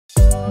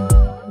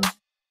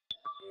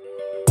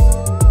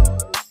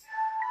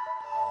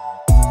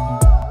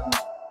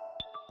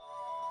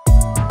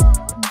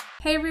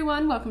Hey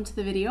everyone, welcome to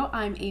the video.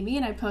 I'm Amy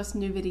and I post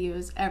new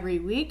videos every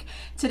week.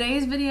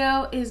 Today's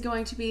video is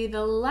going to be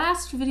the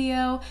last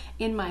video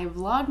in my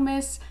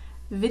Vlogmas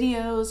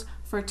videos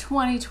for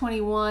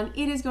 2021.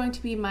 It is going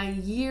to be my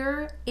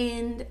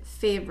year-end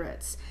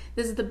favorites.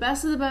 This is the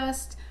best of the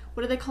best.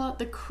 What do they call it?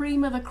 The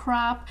cream of the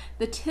crop,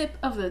 the tip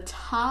of the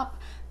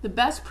top, the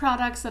best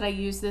products that I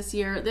used this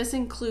year. This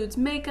includes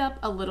makeup,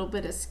 a little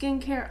bit of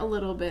skincare, a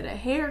little bit of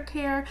hair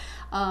care,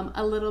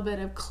 a little bit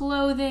of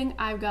clothing.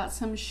 I've got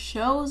some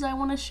shows I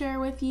want to share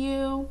with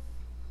you,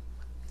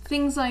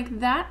 things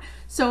like that.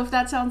 So if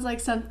that sounds like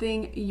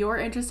something you're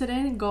interested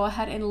in, go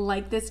ahead and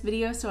like this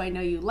video so I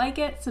know you like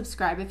it.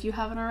 Subscribe if you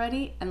haven't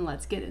already, and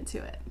let's get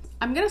into it.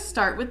 I'm gonna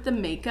start with the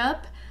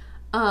makeup,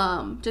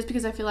 just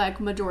because I feel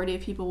like majority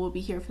of people will be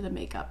here for the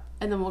makeup,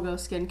 and then we'll go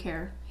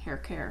skincare, hair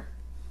care,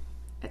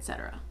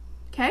 etc.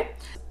 Okay,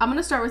 I'm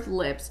gonna start with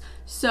lips.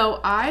 So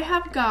I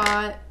have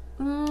got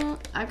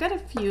I've got a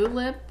few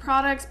lip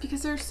products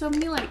because there's so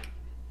many like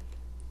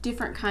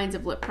different kinds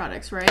of lip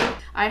products, right?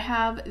 I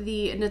have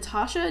the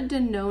NATASHA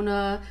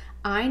DENONA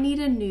I Need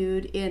a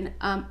Nude in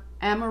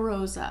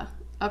AMAROSA.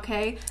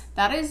 Okay,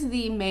 that is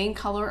the main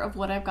color of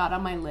what I've got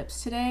on my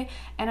lips today,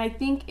 and I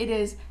think it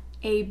is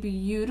a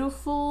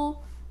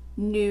beautiful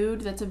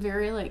nude that's a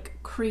very like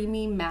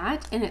creamy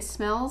matte, and it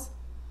smells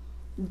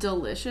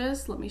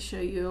delicious. Let me show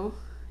you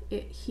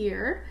it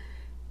here.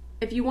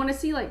 If you want to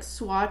see like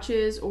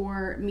swatches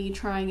or me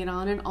trying it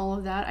on and all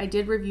of that, I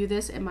did review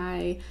this in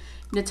my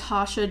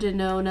NATASHA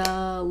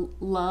DENONA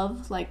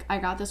Love. Like I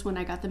got this when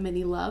I got the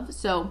mini Love,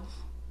 so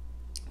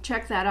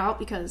check that out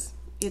because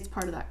it's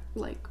part of that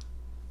like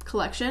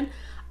collection.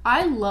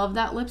 I love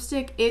that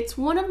lipstick. It's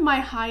one of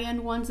my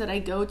high-end ones that I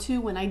go to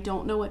when I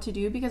don't know what to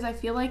do, because I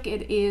feel like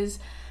it is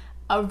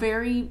a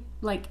very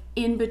like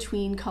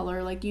in-between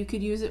color. Like you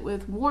could use it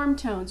with warm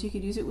tones, you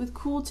could use it with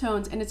cool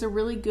tones, and it's a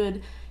really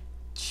good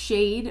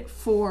shade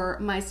for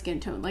my skin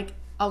tone. Like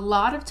a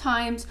lot of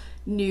times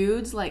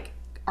nudes like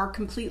are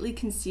completely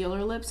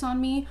concealer lips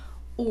on me,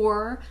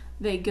 or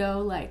they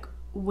go like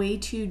way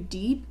too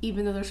deep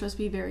even though they're supposed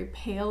to be very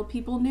pale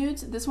people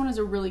nudes. This one is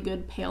a really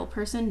good pale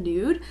person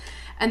nude.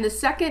 And the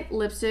second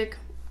lipstick,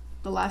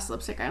 the last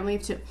lipstick, I only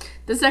have two.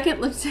 The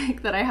second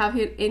lipstick that I have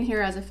in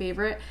here as a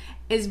favorite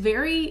is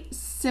very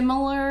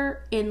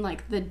similar in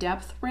like the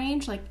depth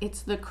range. Like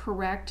it's the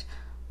correct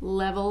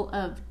level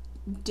of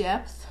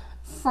depth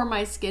for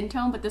my skin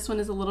tone, but this one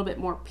is a little bit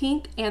more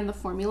pink and the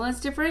formula is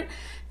different.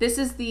 This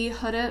is the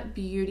Huda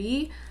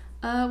Beauty,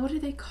 what do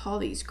they call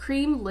these?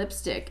 Cream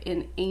lipstick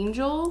in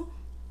Angel.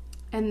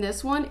 And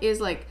this one is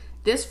like,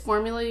 this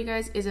formula, you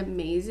guys, is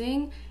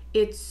amazing.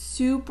 It's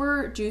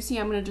super juicy.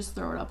 I'm gonna just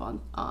throw it up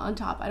on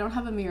top. I don't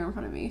have a mirror in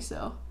front of me,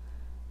 so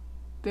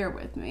bear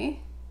with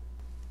me.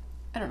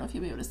 I don't know if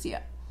you'll be able to see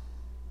it,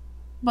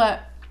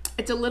 but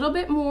it's a little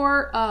bit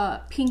more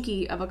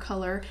pinky of a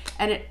color,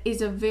 and it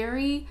is a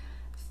very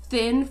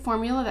thin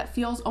formula that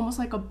feels almost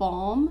like a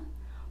balm,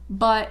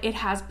 but it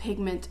has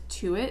pigment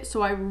to it.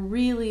 So I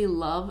really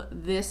love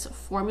this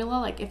formula.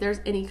 Like if there's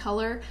any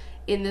color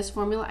in this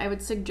formula, I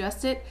would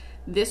suggest it.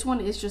 This one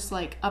is just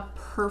like a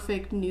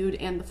perfect nude,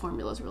 and the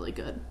formula is really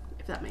good,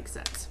 if that makes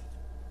sense.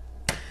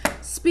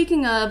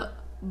 Speaking of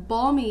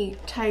balmy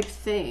type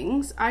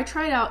things, I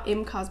tried out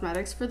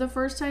Cosmetics for the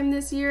first time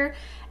this year,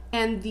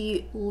 and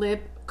the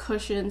lip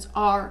cushions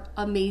are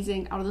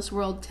amazing, out of this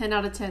world. 10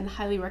 out of 10,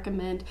 highly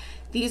recommend.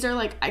 These are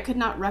like, I could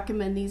not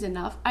recommend these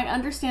enough. I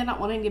understand not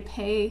wanting to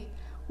pay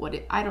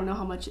I don't know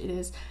how much it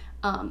is,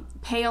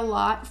 pay a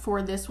lot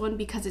for this one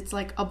because it's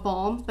like a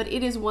balm, but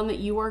it is one that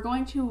you are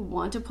going to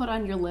want to put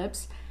on your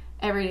lips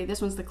every day.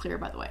 This one's the clear,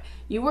 by the way.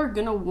 You are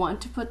gonna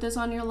want to put this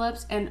on your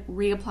lips and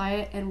reapply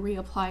it and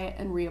reapply it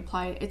and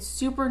reapply it. It's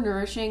super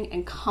nourishing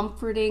and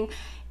comforting,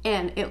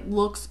 and it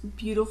looks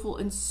beautiful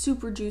and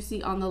super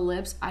juicy on the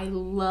lips. I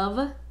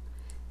love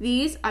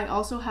these. I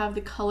also have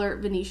the color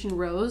Venetian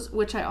Rose,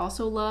 which I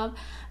also love.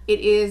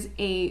 It is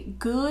a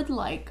good,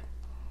 like,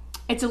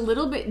 it's a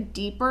little bit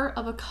deeper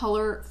of a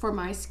color for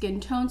my skin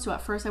tone, so at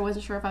first I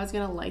wasn't sure if I was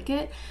gonna like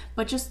it,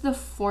 but just the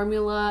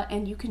formula,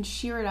 and you can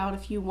sheer it out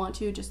if you want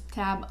to, just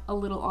tab a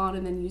little on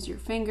and then use your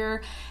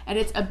finger, and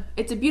it's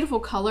a beautiful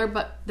color.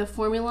 But the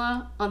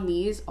formula on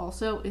these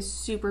also is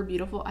super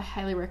beautiful. I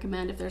highly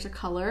recommend, if there's a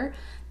color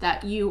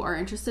that you are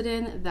interested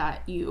in,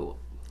 that you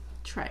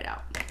try it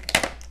out.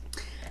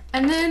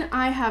 And then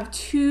I have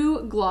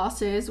two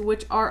glosses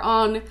which are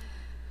on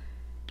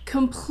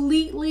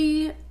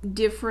completely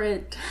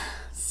different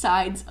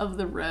sides of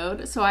the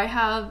road. So I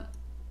have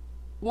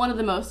one of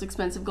the most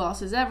expensive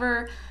glosses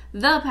ever,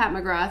 the Pat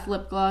McGrath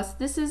lip gloss.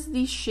 This is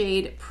the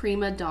shade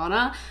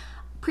Primadonna.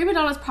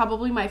 Primadonna is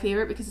probably my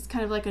favorite because it's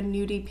kind of like a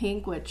nudie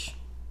pink, which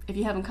if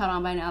you haven't caught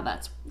on by now,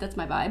 that's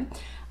my vibe.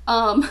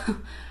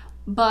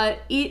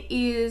 But it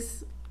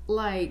is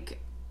like,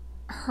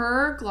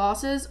 her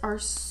glosses are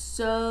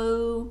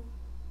so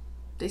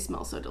They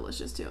smell so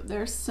delicious too.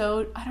 They're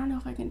so, I don't know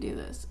if I can do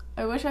this.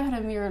 I wish I had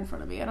a mirror in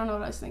front of me. I don't know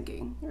what I was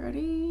thinking. You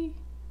ready?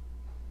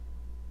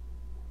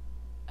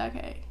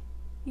 Okay.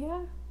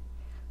 Yeah.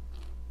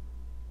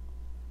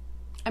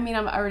 I mean,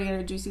 I'm already got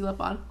a juicy lip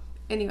on.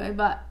 Anyway,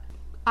 but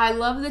I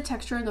love the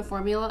texture and the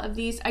formula of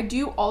these. I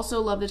do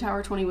also love the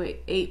Tower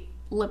 28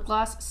 lip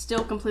gloss.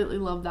 Still completely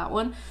love that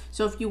one.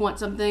 So if you want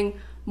something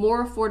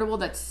more affordable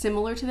that's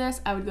similar to this,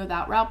 I would go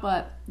that route.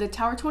 But the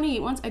Tower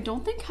 28 ones I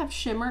don't think have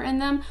shimmer in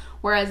them,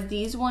 whereas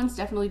these ones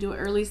definitely do,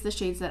 or at least the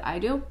shades that I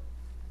do.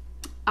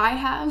 I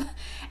have,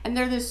 and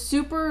they're this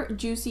super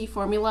juicy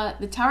formula.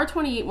 The Tower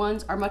 28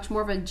 ones are much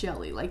more of a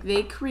jelly. Like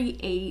they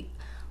create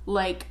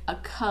like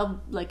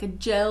a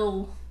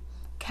gel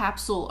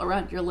capsule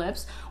around your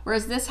lips,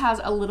 whereas this has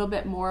a little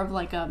bit more of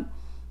like an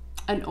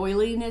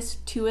oiliness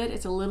to it.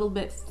 It's a little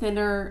bit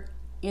thinner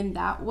in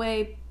that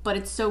way, but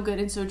it's so good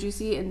and so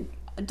juicy and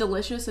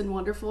delicious and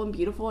wonderful and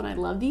beautiful, and I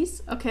love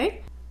these.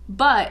 Okay,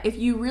 but if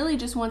you really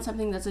just want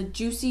something that's a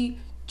juicy,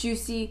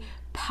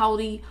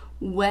 pouty,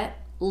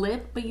 wet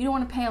lip, but you don't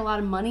want to pay a lot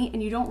of money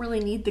and you don't really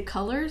need the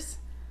colors,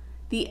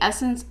 the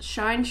Essence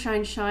Shine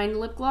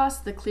lip gloss,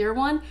 the clear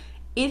one,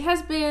 it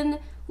has been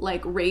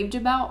like raved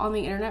about on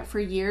the internet for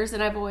years,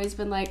 and I've always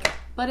been like,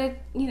 but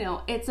it, you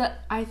know,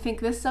 I think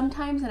this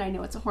sometimes, and I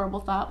know it's a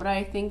horrible thought, but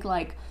I think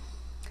like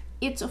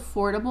it's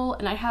affordable,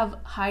 and I have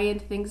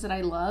high-end things that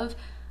I love.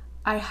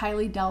 I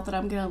highly doubt that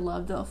I'm gonna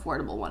love the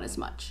affordable one as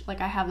much.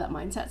 Like I have that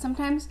mindset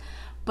sometimes,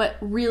 but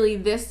really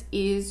this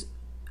is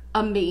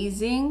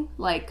amazing.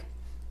 Like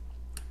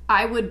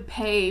I would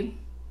pay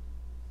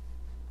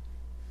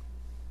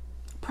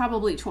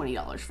probably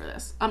 $20 for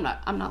this. I'm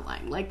not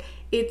lying. Like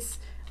it's,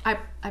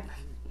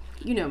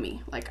 you know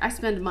me, like I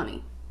spend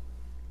money,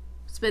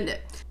 spend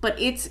it, but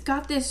it's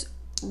got this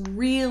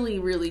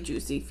really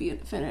juicy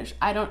finish.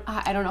 I don't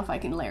know if I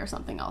can layer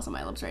something else on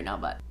my lips right now,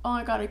 but oh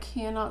my god, I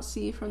cannot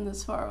see from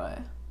this far away.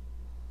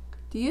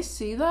 Do you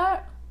see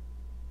that?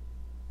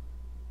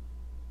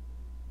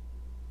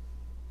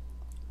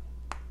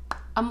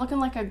 I'm looking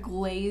like a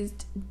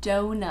glazed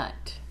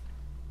donut.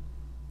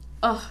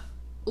 Ugh,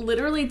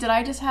 literally, did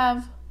I just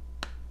have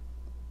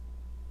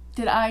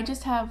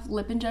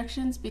lip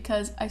injections?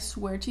 Because I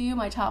swear to you,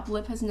 my top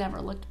lip has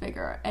never looked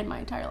bigger in my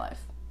entire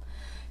life.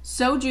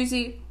 So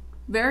juicy,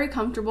 very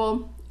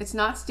comfortable. It's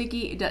not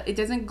sticky. It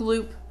doesn't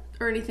gloop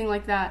or anything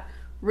like that.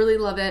 Really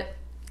love it.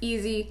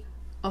 Easy,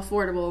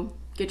 affordable.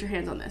 Get your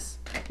hands on this.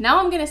 Now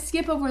I'm gonna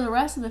skip over the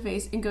rest of the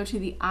face and go to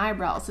the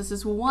eyebrows. This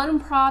is one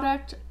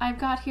product I've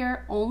got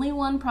here, only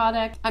one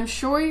product. I'm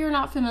sure you're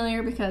not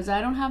familiar because I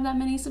don't have that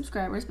many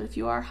subscribers, but if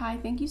you are, hi,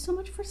 thank you so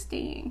much for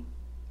staying.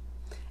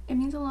 It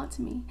means a lot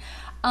to me.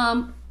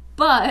 I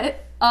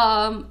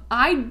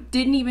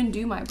didn't even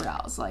do my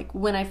brows like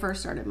when I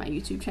first started my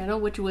YouTube channel,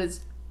 which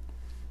was,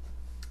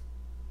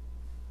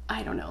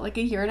 I don't know, like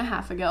a year and a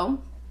half ago.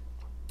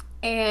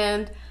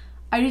 And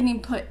I didn't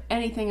even put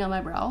anything on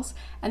my brows.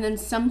 And then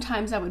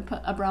sometimes I would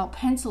put a brow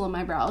pencil on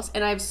my brows,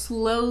 and I've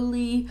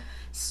slowly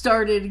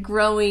started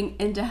growing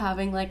into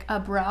having like a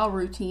brow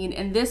routine.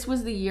 And this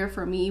was the year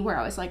for me where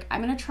I was like,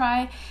 I'm gonna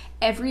try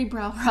every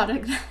brow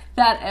product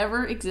that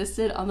ever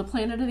existed on the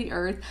planet of the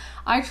earth.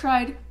 I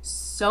tried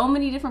so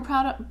many different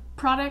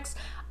products.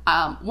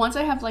 Once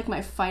I have like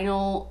my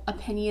final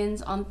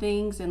opinions on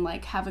things and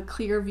like have a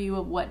clear view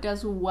of what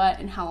does what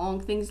and how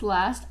long things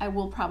last, I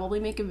will probably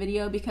make a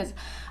video, because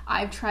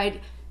I've tried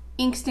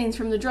ink stains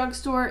from the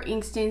drugstore,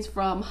 ink stains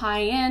from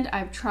high end.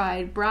 I've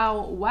tried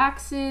brow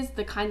waxes,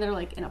 the kind that are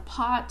like in a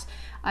pot.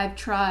 I've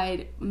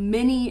tried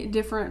many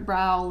different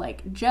brow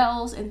like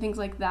gels and things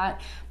like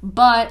that.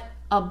 But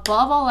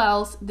above all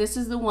else, this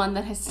is the one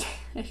that has,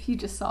 if you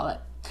just saw it,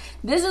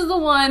 this is the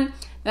one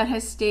that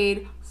has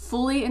stayed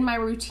fully in my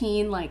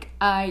routine. Like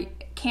I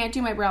can't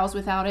do my brows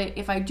without it.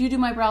 If I do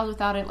my brows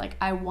without it, like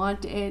I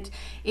want it.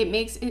 It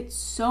makes it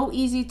so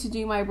easy to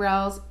do my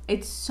brows.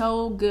 It's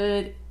so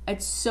good.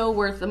 It's so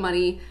worth the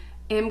money.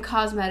 M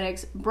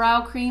Cosmetics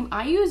brow cream.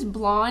 I use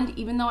blonde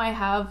even though I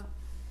have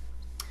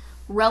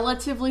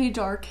relatively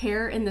dark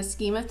hair in the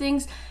scheme of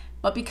things,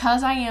 but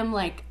because I am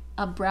like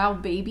a brow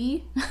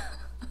baby,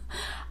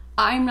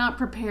 I'm not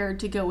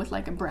prepared to go with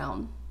like a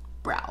brown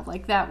brow.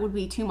 Like that would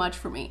be too much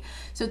for me.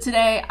 So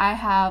today I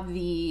have the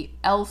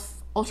e.l.f.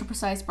 Ultra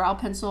Precise Brow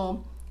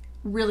Pencil.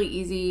 Really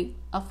easy,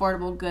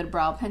 affordable, good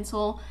brow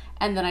pencil.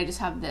 And then I just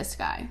have this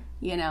guy,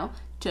 you know,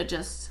 to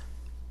just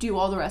do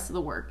all the rest of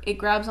the work. It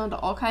grabs onto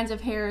all kinds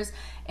of hairs.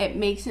 It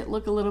makes it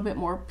look a little bit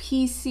more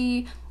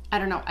piecey. I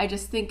don't know. I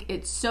just think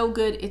it's so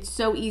good. It's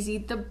so easy.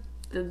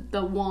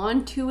 The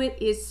wand to it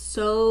is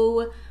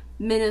so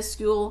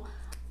minuscule.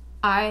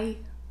 I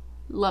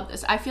love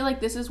this. I feel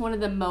like this is one of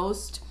the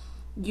most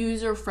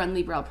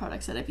user-friendly brow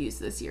products that I've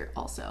used this year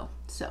also.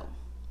 So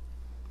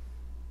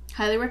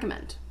highly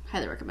recommend.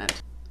 Highly recommend.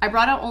 I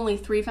brought out only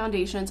 3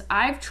 foundations.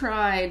 I've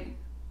tried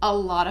a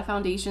lot of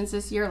foundations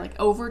this year, like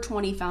over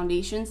 20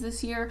 foundations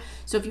this year.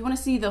 So if you want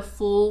to see the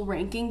full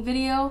ranking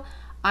video,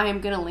 I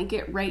am going to link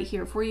it right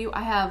here for you.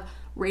 I have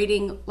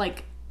rating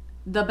like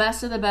the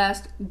best of the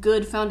best,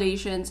 good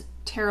foundations,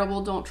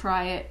 terrible, don't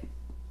try it,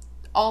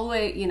 all the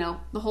way, you know,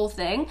 the whole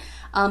thing.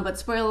 But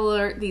spoiler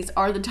alert, these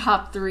are the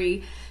top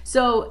 3.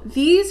 So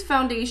these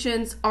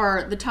foundations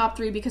are the top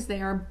 3 because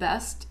they are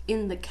best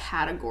in the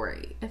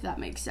category, if that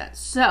makes sense.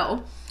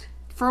 So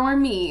for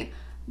me,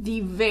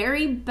 the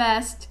very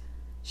best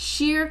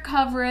sheer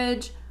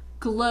coverage,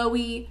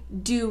 glowy,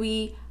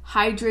 dewy,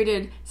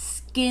 hydrated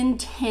skin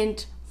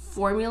tint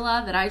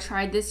formula that I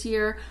tried this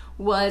year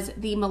was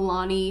the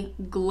Milani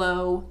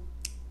Glow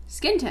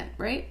skin tint,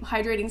 right?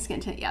 Hydrating skin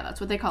tint. Yeah, that's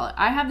what they call it.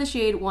 I have the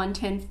shade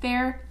 110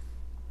 Fair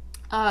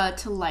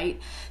to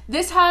Light.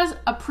 This has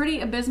a pretty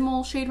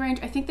abysmal shade range.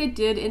 I think they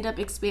did end up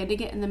expanding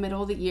it in the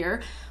middle of the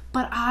year,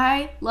 but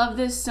I love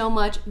this so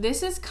much.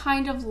 This is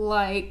kind of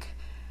like,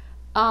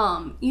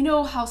 you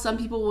know how some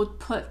people would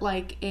put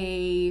like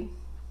a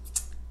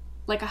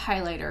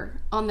highlighter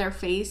on their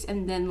face,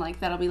 and then like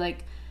that'll be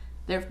like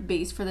their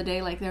base for the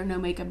day, like they're no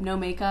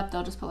makeup.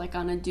 They'll just put like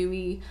on a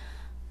dewy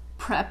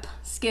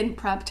skin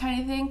prep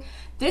kind of thing.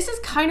 This is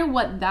kind of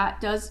what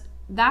that does.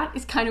 That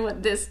is kind of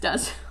what this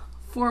does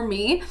for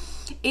me.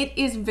 It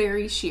is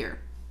very sheer,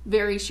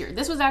 very sheer.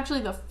 This was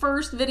actually the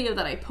first video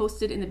that I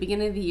posted in the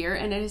beginning of the year,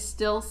 and it has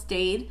still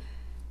stayed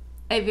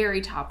a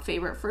very top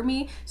favorite for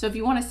me. So if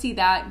you want to see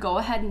that, go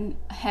ahead and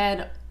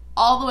head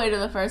all the way to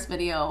the first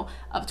video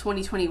of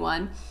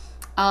 2021.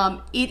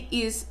 It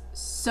is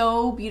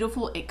so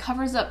beautiful. It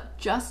covers up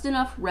just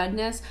enough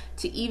redness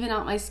to even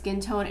out my skin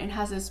tone and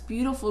has this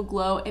beautiful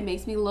glow. It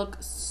makes me look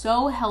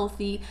so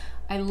healthy.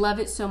 I love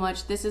it so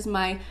much. This is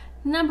my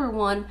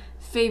 #1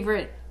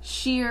 favorite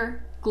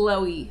sheer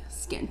glowy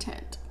skin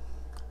tint.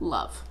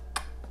 Love.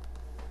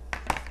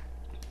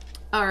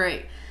 All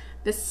right,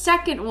 the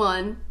second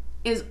one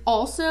is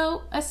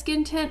also a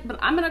skin tint, but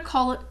I'm gonna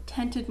call it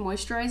tinted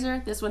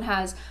moisturizer. This one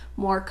has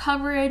more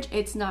coverage.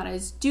 It's not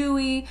as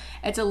dewy.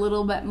 It's a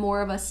little bit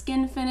more of a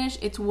skin finish.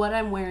 It's what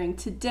I'm wearing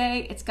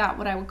today. It's got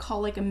what I would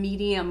call like a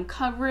medium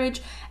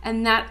coverage,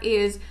 and that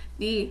is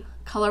the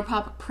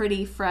ColourPop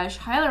Pretty Fresh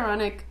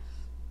Hyaluronic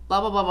blah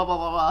blah blah blah blah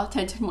blah, blah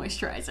tinted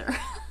moisturizer.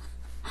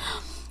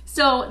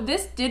 So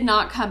this did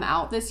not come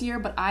out this year,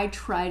 but I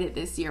tried it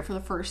this year for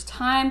the first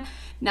time.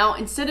 Now,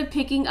 instead of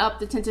picking up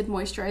the tinted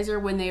moisturizer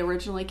when they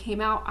originally came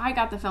out, I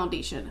got the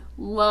foundation.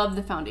 Love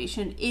the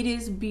foundation. It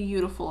is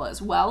beautiful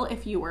as well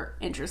if you were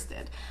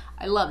interested.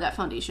 I love that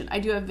foundation. I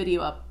do have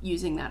video up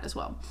using that as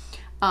well.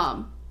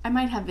 I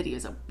might have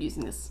videos up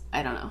using this.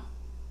 I don't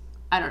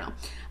know.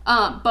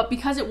 But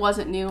because it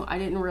wasn't new, I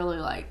didn't really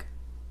like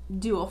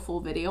do a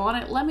full video on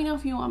it. Let me know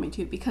if you want me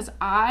to, because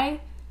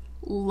I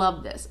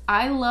love this.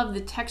 I love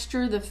the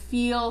texture, the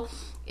feel.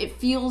 It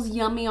feels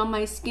yummy on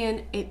my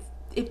skin.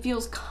 It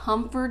feels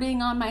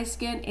comforting on my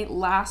skin. It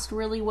lasts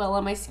really well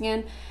on my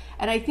skin,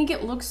 and I think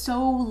it looks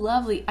so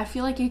lovely. I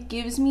feel like it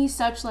gives me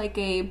such like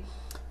a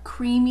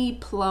creamy,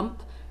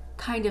 plump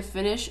kind of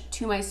finish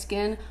to my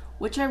skin,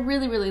 which I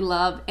really, really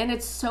love, and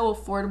it's so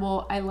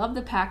affordable. I love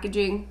the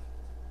packaging.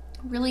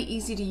 Really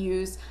easy to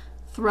use.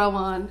 Throw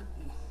on.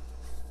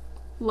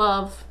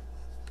 Love.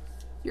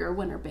 You're a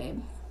winner,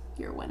 babe.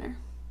 You're a winner.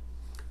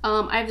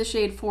 I have the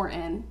shade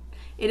 4N.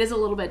 It is a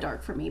little bit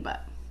dark for me,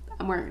 but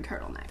I'm wearing a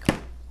turtleneck.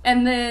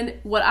 And then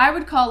what I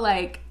would call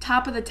like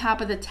top of the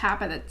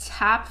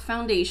top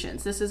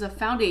foundations. This is a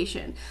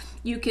foundation.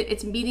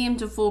 It's medium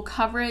to full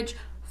coverage.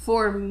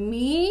 For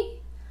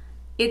me,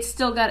 it's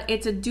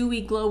a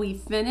dewy, glowy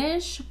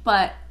finish,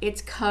 but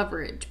it's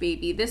coverage,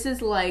 baby. This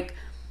is like,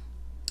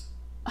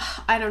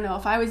 I don't know,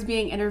 if I was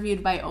being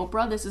interviewed by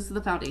Oprah, this is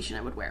the foundation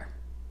I would wear.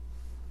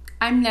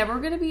 I'm never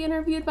gonna be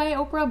interviewed by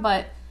Oprah,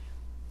 but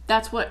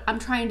that's what I'm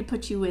trying to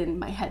put you in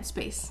my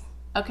headspace,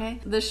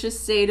 okay? The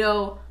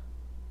Shiseido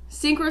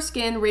Synchro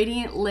Skin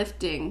Radiant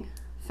Lifting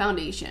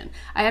Foundation.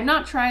 I have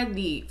not tried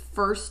the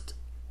first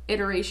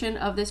iteration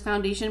of this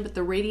foundation, but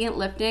the Radiant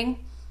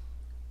Lifting,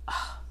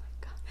 oh my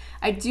God.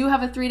 I do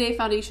have a 3-day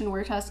foundation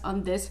wear test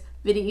on this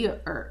video,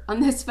 or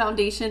on this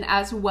foundation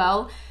as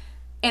well,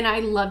 and I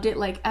loved it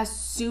like as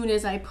soon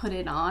as I put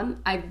it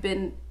on. I've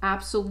been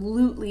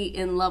absolutely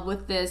in love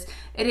with this.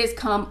 It has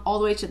come all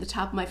the way to the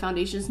top of my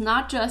foundations,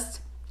 not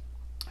just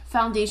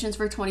foundations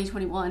for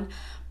 2021,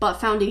 but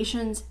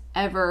foundations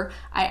ever.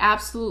 I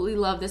absolutely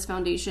love this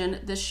foundation.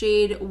 The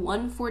shade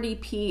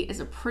 140p is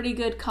a pretty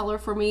good color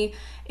for me.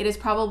 It is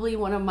probably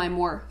one of my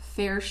more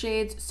fair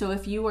shades, so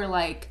if you are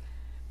like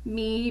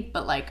me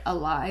but like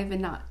alive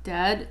and not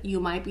dead, you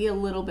might be a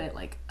little bit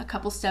like a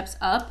couple steps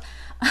up.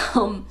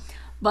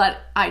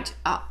 But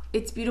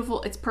it's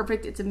beautiful, it's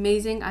perfect, it's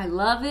amazing. I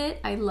love it.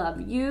 I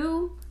love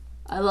you.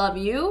 I love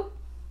you.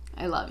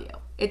 I love you.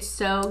 It's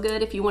so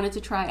good if you wanted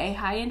to try a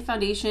high-end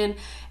foundation,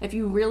 if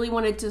you really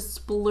wanted to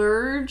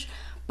splurge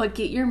but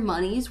get your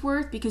money's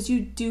worth, because you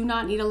do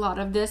not need a lot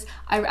of this.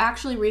 I've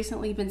actually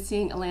recently been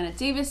seeing Alana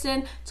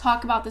Davison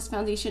talk about this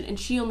foundation, and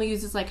she only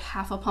uses like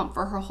half a pump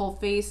for her whole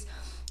face.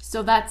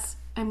 So that's,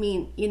 I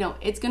mean, you know,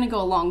 it's gonna go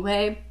a long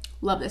way.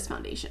 Love this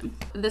foundation.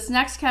 This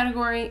next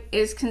category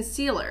is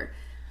concealer.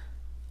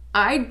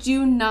 I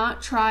do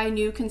not try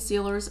new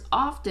concealers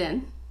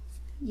often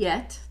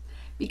yet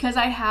because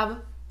I have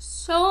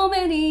so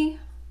many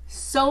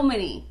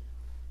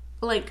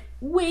like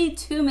way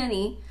too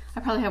many. I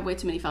probably have way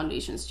too many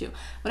foundations too,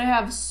 but I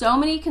have so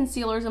many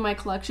concealers in my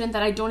collection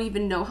that I don't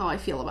even know how I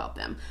feel about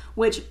them.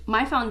 Which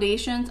my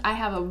foundations, I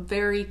have a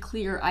very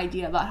clear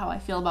idea about how I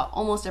feel about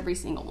almost every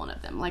single one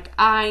of them. Like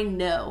I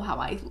know how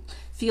I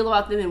feel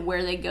about them and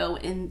where they go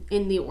in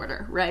the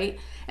order, right?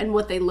 And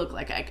what they look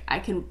like. I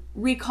can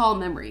recall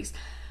memories.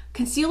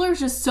 Concealer is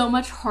just so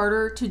much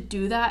harder to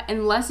do that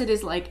unless it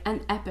is like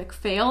an epic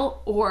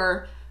fail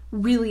or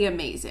really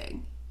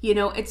amazing. You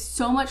know, it's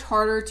so much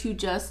harder to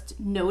just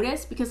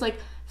notice because like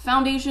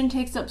foundation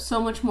takes up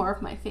so much more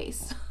of my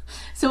face.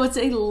 So it's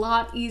a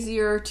lot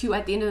easier to,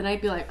 at the end of the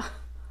night, be like,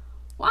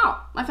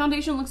 wow, my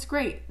foundation looks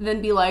great. Then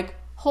be like,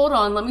 hold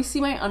on, let me see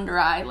my under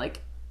eye.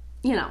 Like,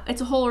 you know,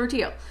 it's a whole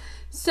ordeal.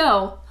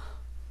 So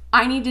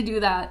I need to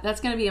do that.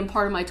 That's going to be in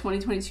part of my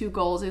 2022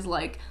 goals is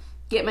like,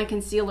 get my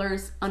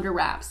concealers under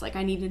wraps. Like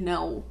I need to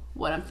know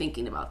what I'm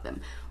thinking about them.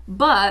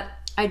 But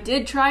I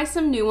did try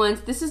some new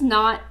ones. This is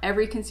not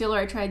every concealer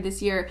I tried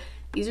this year.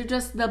 These are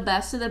just the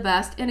best of the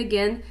best. And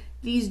again,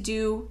 these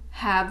do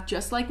have,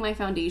 just like my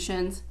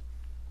foundations,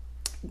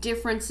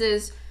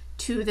 differences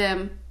to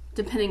them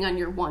depending on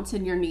your wants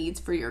and your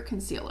needs for your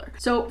concealer.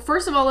 So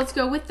first of all, let's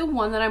go with the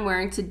one that I'm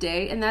wearing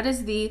today, and that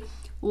is the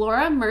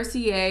Laura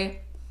Mercier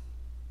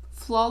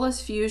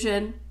Flawless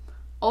Fusion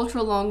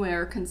Ultra Long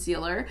Wear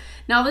Concealer.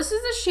 Now this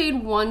is the shade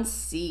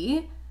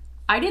 1C.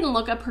 I didn't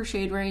look up her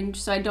shade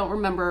range, so I don't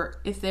remember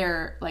if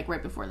they're like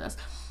right before this.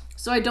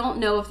 So I don't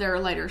know if there are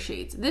lighter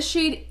shades. This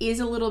shade is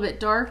a little bit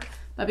dark,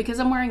 but because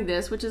I'm wearing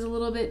this, which is a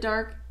little bit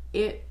dark,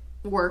 it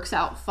works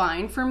out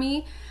fine for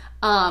me.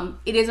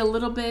 It is a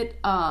little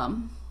bit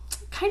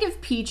kind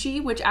of peachy,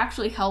 which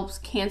actually helps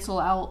cancel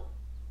out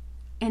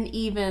and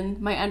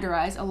even my under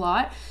eyes a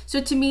lot.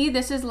 So to me,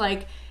 this is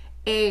like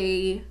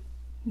a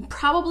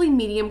probably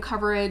medium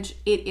coverage.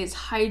 It is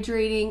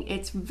hydrating.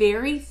 It's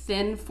very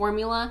thin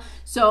formula.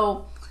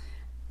 So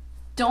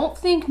don't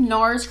think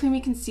NARS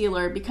creamy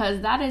concealer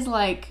because that is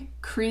like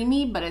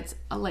creamy, but it's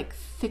a like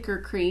thicker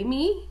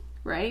creamy,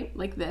 right?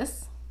 Like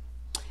this.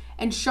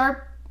 And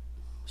Tarte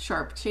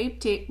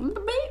Shape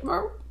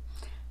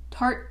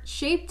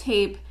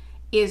Tape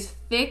is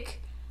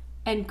thick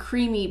and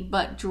creamy,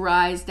 but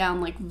dries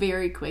down like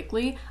very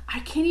quickly. I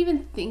can't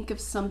even think of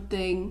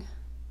something,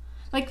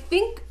 like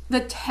think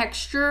the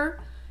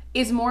texture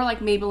is more like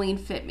Maybelline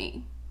Fit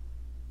Me.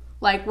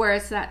 Like where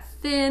it's that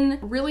thin,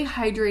 really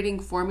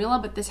hydrating formula,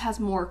 but this has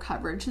more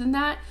coverage than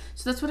that.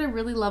 So that's what I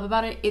really love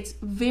about it. It's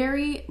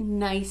very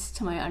nice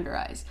to my under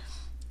eyes.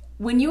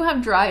 When you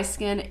have dry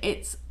skin,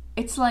 it's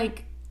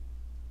like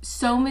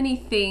so many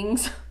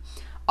things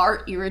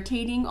are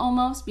irritating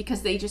almost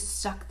because they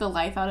just suck the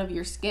life out of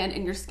your skin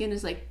and your skin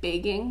is like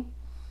begging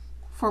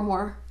for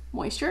more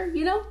moisture,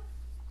 you know?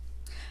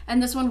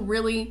 And this one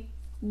really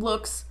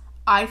looks,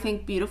 I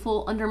think,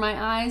 beautiful under my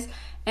eyes.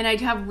 And I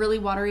have really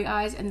watery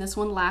eyes, and this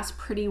one lasts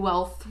pretty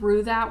well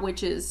through that,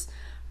 which is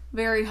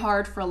very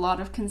hard for a lot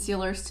of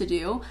concealers to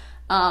do.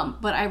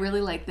 But I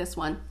really like this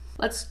one.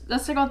 Let's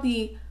talk about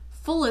the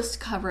fullest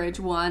coverage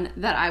one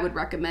that I would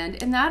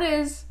recommend, and that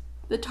is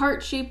the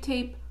Tarte Shape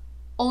Tape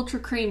Ultra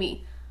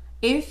Creamy.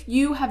 If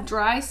you have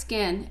dry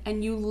skin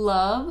and you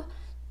love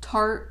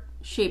Tarte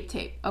Shape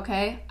Tape,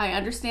 okay? I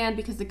understand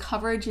because the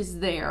coverage is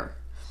there.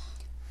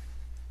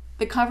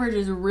 The coverage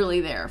is really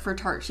there for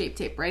Tarte Shape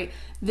Tape, right?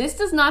 This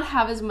does not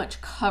have as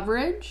much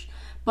coverage,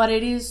 but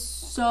it is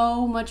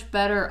so much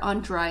better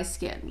on dry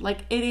skin.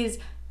 Like it is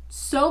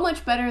so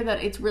much better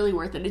that it's really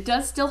worth it. It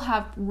does still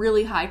have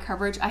really high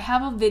coverage. I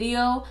have a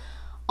video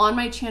on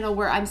my channel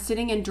where I'm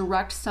sitting in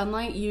direct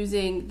sunlight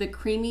using the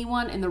creamy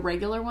one and the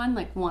regular one,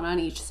 like one on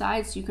each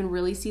side, so you can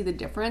really see the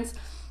difference.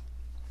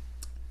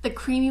 The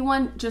creamy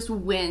one just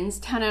wins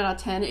 10 out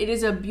of 10. It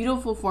is a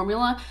beautiful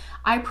formula.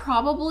 I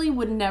probably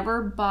would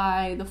never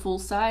buy the full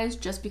size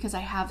just because I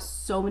have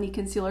so many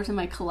concealers in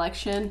my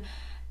collection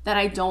that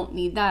I don't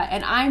need that.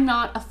 And I'm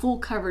not a full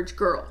coverage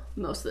girl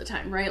most of the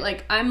time, right?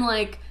 Like I'm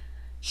like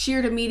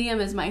sheer to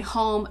medium is my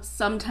home.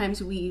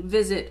 Sometimes we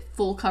visit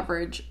full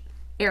coverage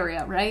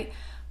area, right?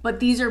 But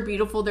these are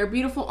beautiful. They're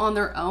beautiful on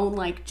their own,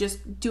 like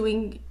just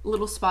doing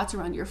little spots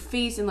around your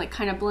face and like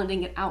kind of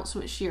blending it out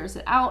so it shears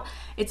it out.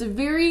 It's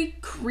very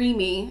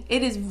creamy.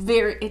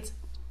 It's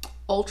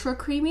ultra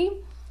creamy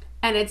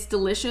and it's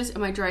delicious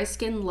and my dry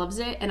skin loves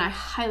it and I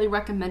highly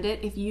recommend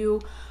it if you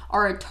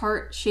are a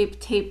Tarte Shape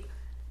Tape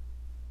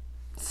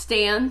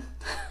stan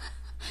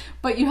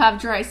but you have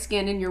dry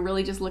skin and you're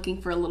really just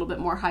looking for a little bit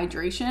more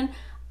hydration.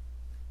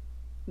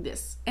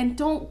 This. And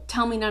don't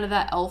tell me none of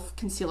that e.l.f.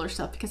 concealer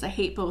stuff because I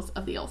hate both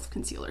of the e.l.f.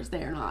 concealers.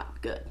 They are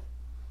not good.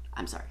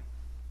 I'm sorry.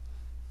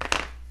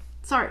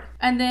 Sorry.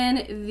 And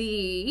then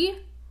the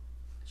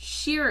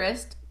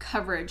sheerest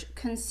coverage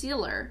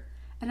concealer.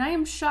 And I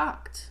am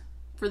shocked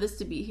for this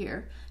to be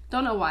here.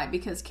 Don't know why,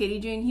 because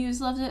Katie Jane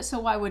Hughes loves it, so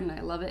why wouldn't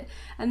I love it?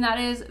 And that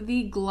is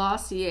the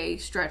Glossier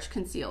Stretch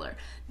Concealer.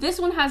 This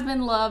one has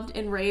been loved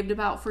and raved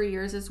about for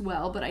years as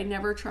well, but I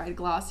never tried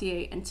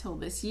Glossier until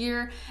this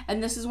year.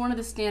 And this is one of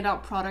the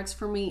standout products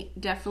for me,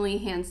 definitely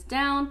hands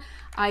down.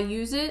 I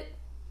use it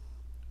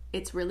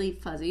It's really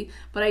fuzzy,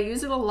 but I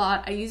use it a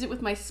lot. I use it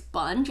with my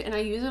sponge, and I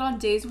use it on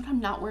days when I'm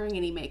not wearing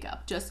any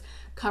makeup. Just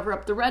cover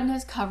up the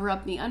redness, cover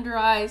up the under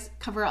eyes,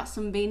 cover out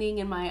some veining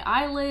in my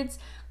eyelids.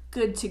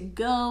 Good to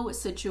go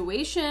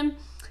situation.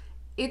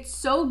 It's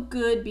so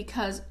good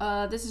because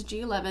this is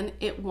G11.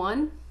 It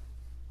won.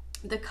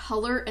 The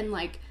color and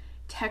like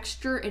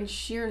texture and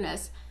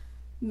sheerness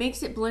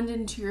makes it blend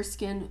into your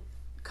skin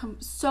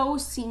so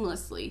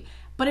seamlessly,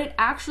 but it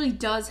actually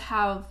does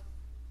have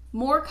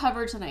more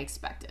coverage than I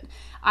expected.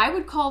 I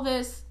would call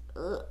this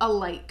a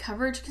light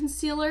coverage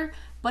concealer,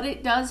 but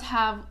it does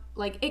have,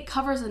 like, it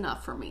covers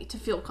enough for me to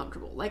feel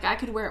comfortable. Like, I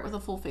could wear it with a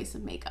full face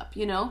of makeup,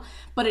 you know,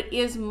 but it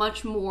is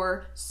much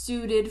more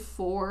suited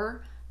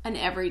for an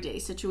everyday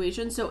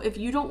situation. So if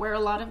you don't wear a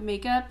lot of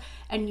makeup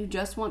and you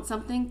just want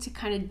something to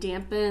kind of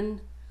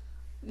dampen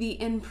the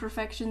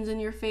imperfections in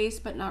your face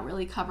but not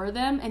really cover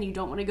them, and you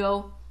don't want to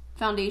go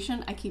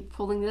foundation, I keep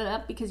pulling that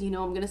up because you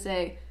know I'm gonna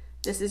say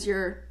this is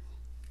your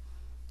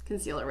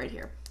concealer right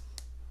here,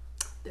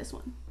 this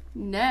one.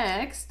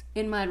 Next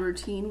in my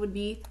routine would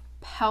be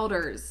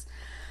powders.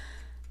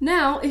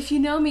 Now, if you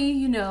know me,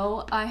 you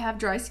know I have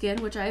dry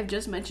skin, which I have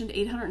just mentioned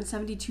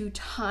 872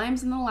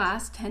 times in the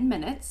last 10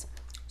 minutes.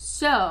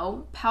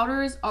 So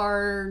powders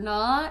are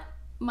not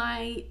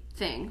my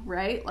thing,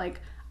 right?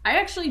 Like, I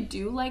actually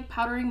do like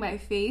powdering my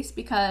face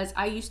because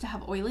I used to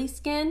have oily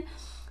skin.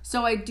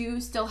 So I do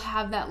still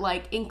have that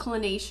like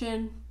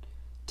inclination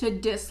to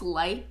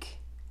dislike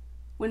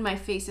when my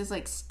face is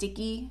like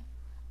sticky,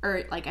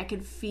 or like I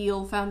could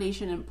feel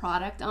foundation and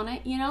product on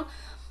it, you know?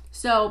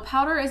 So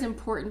powder is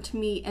important to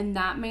me in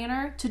that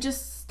manner, to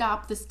just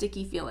stop the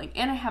sticky feeling.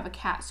 And I have a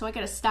cat, so I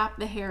gotta stop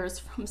the hairs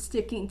from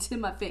sticking to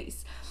my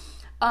face.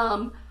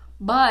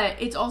 But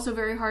it's also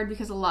very hard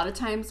because a lot of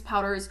times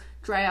powders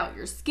dry out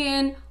your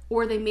skin,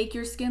 or they make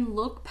your skin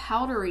look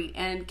powdery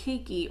and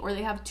cakey, or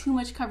they have too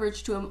much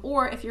coverage to them.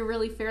 Or if you're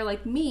really fair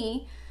like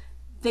me,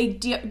 they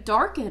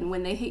darken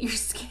when they hit your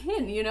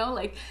skin, you know,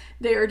 like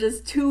they're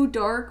just too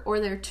dark, or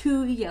they're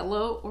too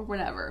yellow, or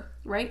whatever,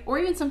 right? Or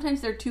even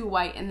sometimes they're too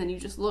white and then you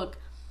just look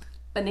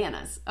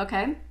bananas,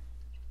 okay?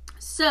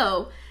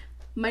 So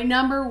my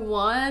number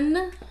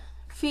one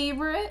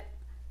favorite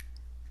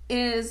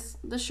is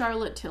the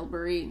Charlotte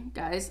Tilbury,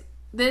 guys.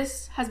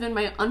 This has been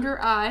my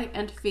under eye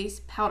and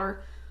face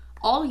powder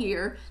all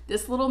year.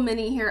 This little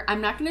mini here,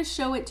 I'm not going to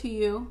show it to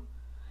you.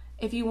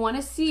 If you want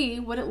to see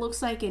what it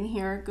looks like in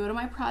here, go to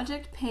my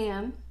project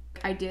pan.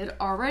 I did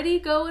already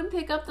go and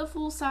pick up the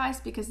full size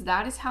because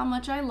that is how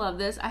much I love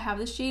this. I have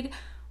the shade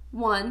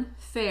 1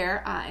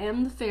 Fair. I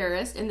am the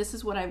fairest, and this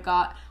is what I've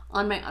got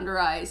on my under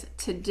eyes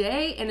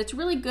today, and it's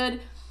really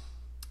good.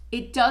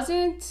 It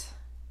doesn't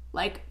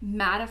like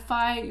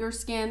mattify your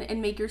skin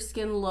and make your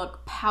skin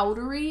look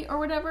powdery or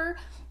whatever,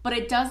 but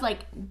it does like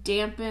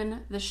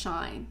dampen the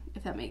shine,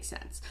 if that makes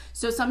sense.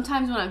 So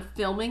sometimes when I'm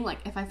filming, like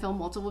if I film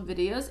multiple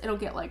videos, it'll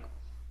get like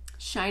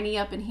shiny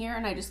up in here,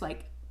 and I just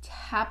like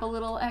tap a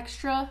little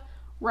extra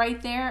right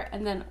there,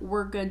 and then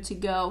we're good to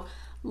go.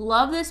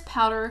 Love this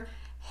powder.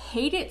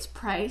 Hate its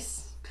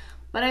price,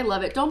 but I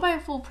love it. Don't buy a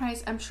full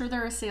price. I'm sure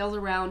there are sales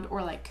around,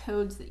 or like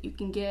codes that you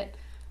can get.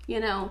 You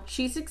know,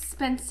 she's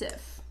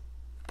expensive,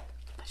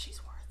 but she's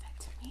worth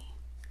it to me.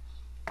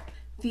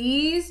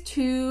 These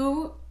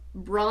two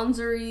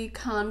bronzery,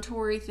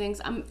 contoury things,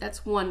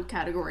 that's one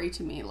category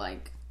to me.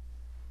 Like,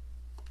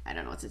 I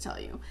don't know what to tell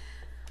you.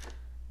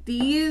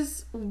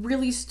 These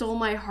really stole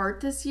my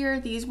heart this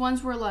year. These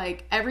ones were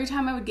like, every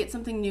time I would get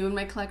something new in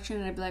my collection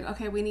and I'd be like,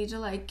 okay, we need to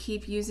like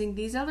keep using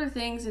these other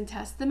things and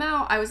test them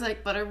out, I was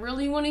like, but I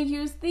really want to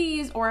use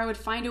these. Or I would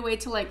find a way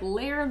to like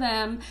layer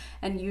them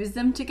and use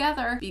them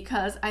together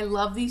because I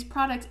love these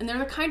products, and they're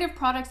the kind of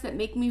products that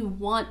make me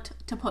want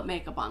to put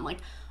makeup on. Like,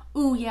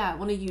 ooh yeah, I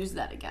want to use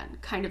that again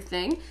kind of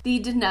thing.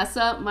 The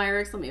DENONA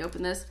Myrix, let me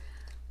open this,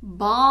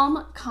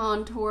 Balm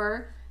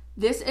Contour.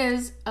 This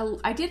is,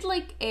 I did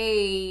like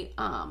a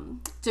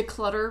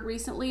declutter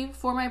recently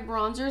for my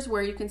bronzers,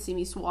 where you can see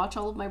me swatch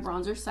all of my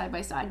bronzers side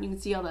by side, and you can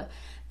see all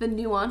the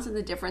nuance and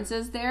the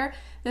differences there.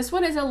 This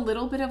one is a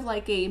little bit of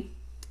like a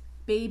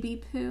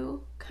baby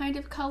poo kind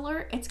of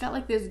color. It's got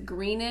like this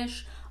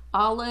greenish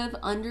olive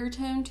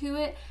undertone to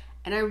it,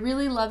 and I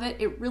really love it.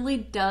 It really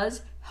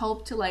does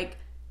help to like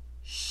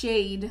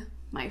shade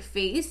my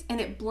face, and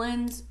it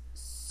blends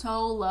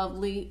so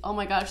lovely. Oh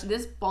my gosh,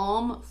 this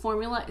balm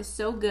formula is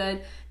so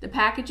good. The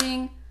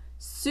packaging,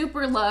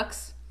 super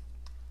luxe.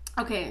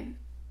 Okay,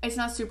 it's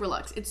not super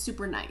luxe, it's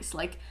super nice.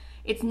 Like,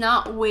 it's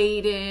not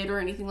weighted or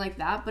anything like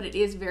that, but it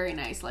is very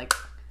nice. Like,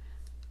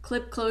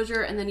 clip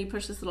closure, and then you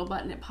push this little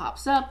button, it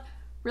pops up.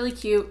 Really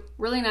cute,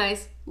 really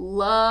nice.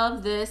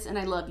 Love this, and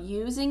I love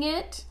using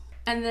it.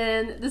 And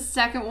then the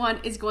second one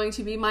is going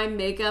to be my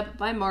Makeup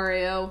by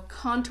Mario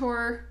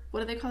Contour,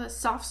 what do they call it?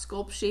 Soft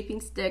Sculpt Shaping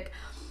Stick.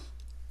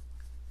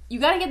 You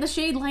gotta get the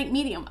shade light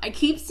medium. I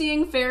keep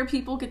seeing fair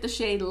people get the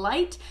shade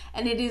light,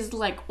 and it is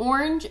like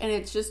orange, and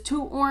it's just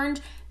too orange.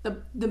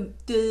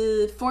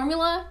 The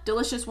formula,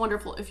 delicious,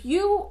 wonderful. If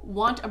you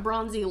want a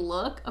bronzy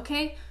look,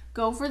 okay,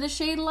 go for the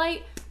shade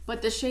light,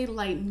 but the shade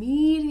light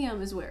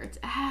medium is where it's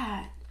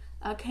at.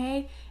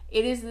 okay?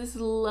 It is this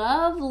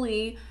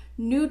lovely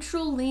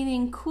neutral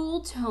leaning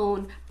cool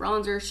tone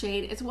bronzer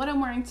shade. It's what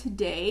I'm wearing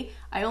today.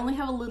 I only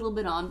have a little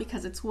bit on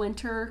because it's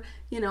winter,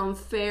 you know, I'm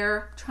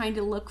fair, trying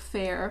to look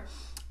fair.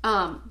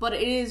 But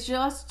it is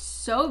just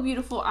so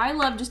beautiful. I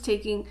love just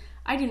taking,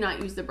 I do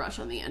not use the brush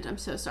on the end, I'm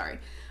so sorry.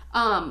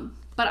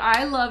 But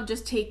I love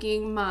just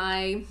taking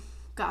my,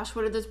 gosh,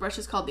 what are those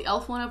brushes called? The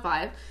e.l.f.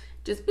 105.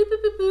 Just boop,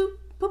 boop, boop, boop,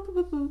 boop, boop,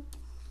 boop, boop.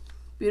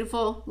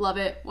 Beautiful, love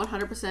it,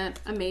 100%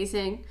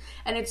 amazing.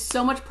 And it's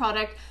so much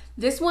product.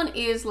 This one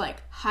is like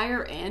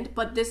higher end,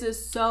 but this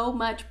is so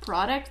much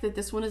product that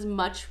this one is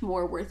much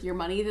more worth your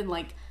money than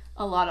like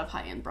a lot of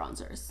high-end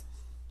bronzers.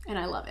 And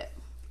I love it,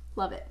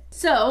 love it.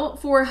 So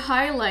for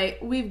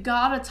highlight, we've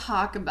got to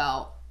talk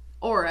about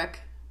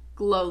Auric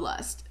Glow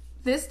Lust.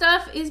 This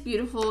stuff is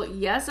beautiful.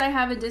 Yes, I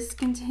have a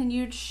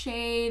discontinued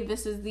shade.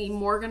 This is the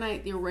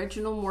Morganite, the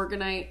original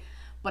Morganite,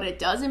 but it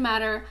doesn't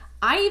matter.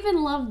 I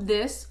even love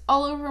this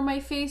all over my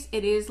face.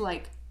 It is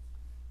like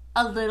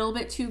a little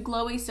bit too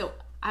glowy, so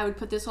I would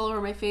put this all over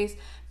my face.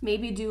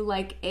 Maybe do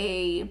like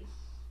a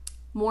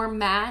more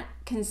matte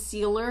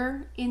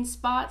concealer in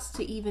spots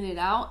to even it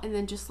out, and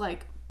then just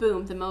like,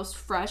 boom, the most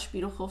fresh,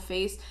 beautiful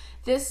face.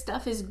 This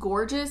stuff is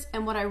gorgeous,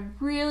 and what I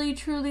really,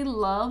 truly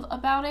love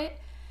about it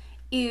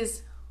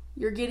is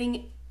you're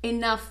getting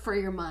enough for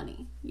your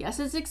money. Yes,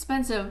 it's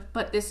expensive,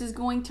 but this is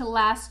going to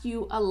last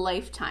you a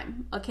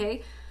lifetime,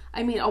 okay?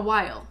 I mean, a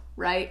while,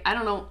 right? I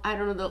don't know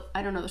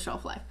the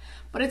shelf life,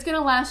 but it's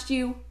gonna last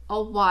you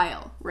a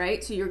while,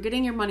 right? So you're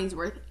getting your money's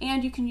worth,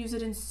 and you can use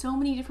it in so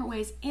many different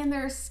ways, and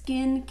there are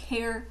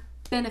skincare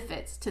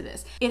benefits to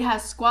this. It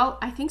has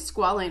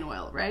squalane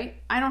oil,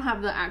 right? I don't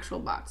have the actual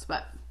box,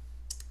 but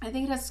I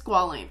think it has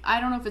squalane.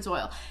 I don't know if it's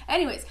oil.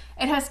 Anyways,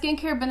 it has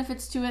skincare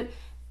benefits to it.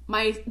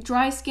 My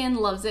dry skin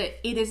loves it.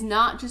 It is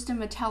not just a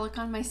metallic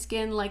on my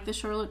skin like the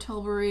Charlotte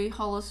Tilbury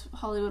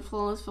Hollywood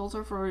Flawless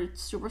Filter for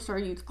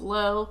Superstar Youth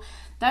Glow.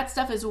 That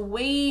stuff is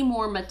way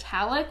more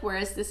metallic,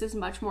 whereas this is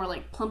much more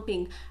like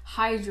plumping,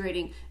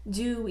 hydrating,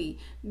 dewy,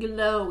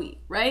 glowy,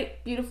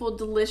 right? Beautiful,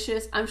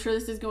 delicious. I'm sure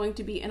this is going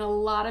to be in a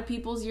lot of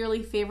people's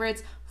yearly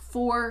favorites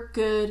for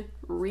good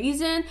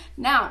reason.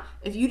 Now,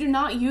 if you do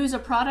not use a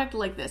product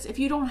like this, if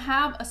you don't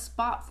have a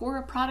spot for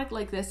a product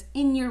like this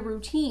in your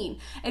routine,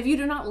 if you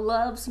do not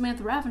love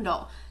Samantha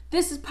Ravindal,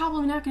 this is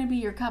probably not going to be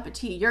your cup of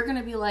tea. You're going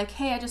to be like,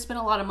 hey, I just spent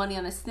a lot of money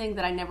on this thing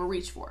that I never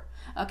reached for.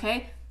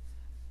 Okay,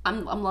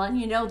 I'm letting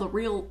you know the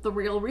real,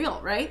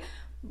 right?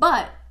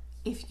 But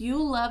if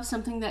you love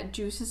something that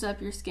juices up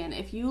your skin,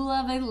 if you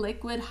love a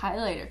liquid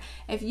highlighter,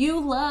 if you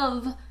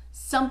love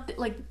something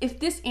like,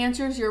 if this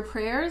answers your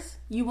prayers,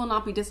 you will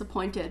not be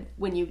disappointed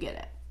when you get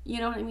it. You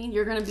know what I mean?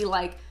 You're gonna be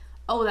like,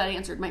 oh, that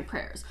answered my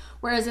prayers.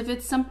 Whereas if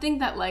it's something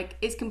that like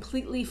is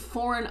completely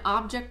foreign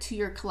object to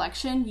your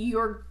collection,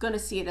 you're gonna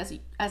see it as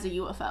a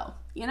UFO.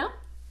 You know?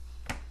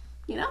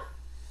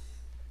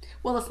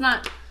 Well, it's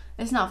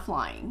not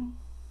flying.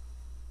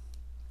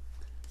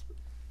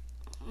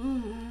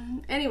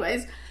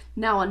 Anyways,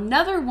 now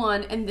another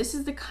one, and this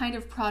is the kind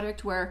of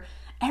product where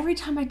every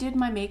time I did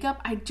my makeup,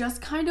 I just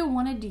kind of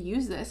wanted to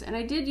use this, and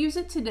I did use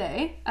it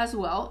today as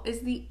well,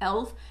 is the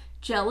e.l.f.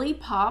 Jelly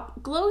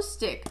Pop Glow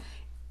Stick.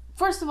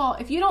 First of all,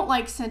 if you don't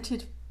like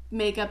scented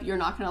makeup, you're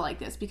not gonna like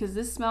this, because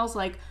this smells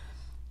like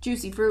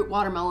juicy fruit,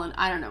 watermelon,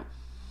 I don't know.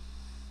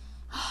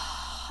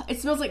 It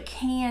smells like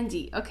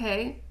candy,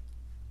 okay?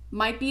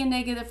 Might be a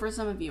negative for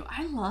some of you.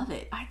 I love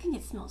it. I think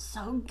it smells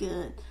so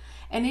good.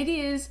 And it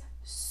is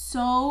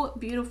so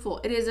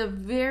beautiful. It is a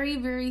very,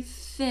 very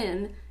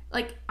thin,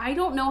 like, I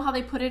don't know how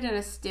they put it in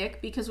a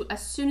stick, because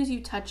as soon as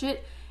you touch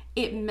it,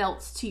 it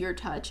melts to your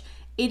touch.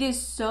 It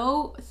is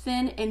so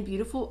thin and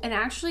beautiful, and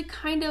actually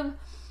kind of,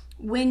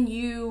 when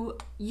you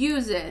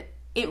use it,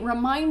 it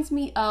reminds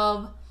me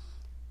of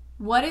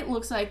what it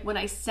looks like when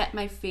I set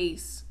my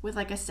face with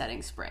like a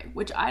setting spray,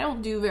 which I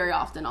don't do very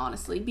often,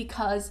 honestly,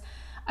 because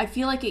I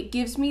feel like it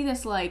gives me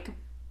this like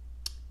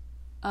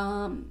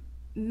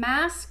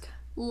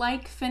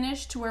mask-like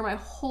finish to where my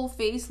whole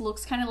face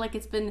looks kind of like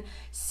it's been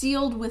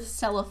sealed with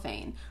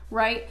cellophane,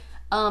 right?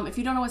 If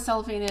you don't know what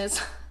cellophane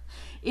is,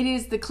 it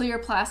is the clear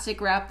plastic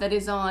wrap that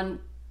is on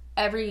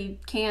every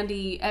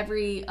candy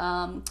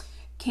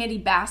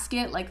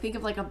basket. Like, think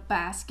of like a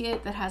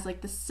basket that has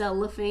like the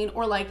cellophane,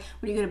 or like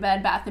when you go to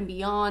Bed Bath &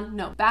 Beyond,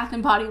 no, Bath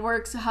 & Body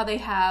Works, how they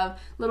have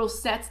little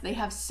sets, they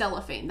have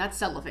cellophane. That's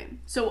cellophane.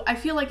 So I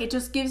feel like it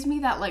just gives me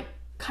that like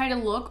kind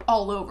of look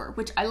all over,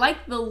 which I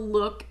like the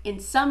look in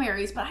some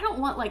areas, but I don't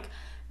want like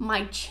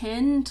my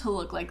chin to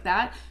look like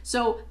that.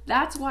 So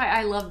that's why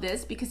I love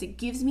this, because it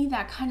gives me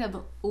that kind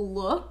of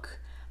look,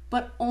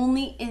 but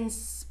only in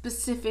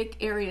specific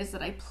areas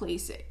that I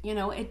place it. You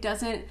know, it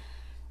doesn't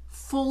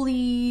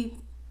fully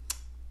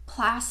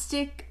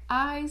plastic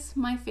eyes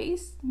my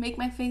face, make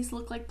my face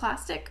look like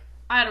plastic.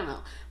 I don't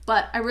know,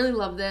 but I really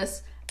love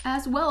this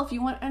as well if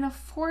you want an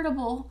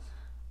affordable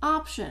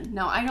option.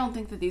 Now, I don't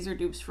think that these are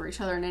dupes for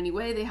each other in any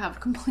way. They have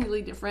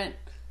completely different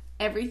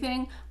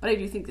everything, but I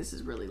do think this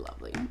is really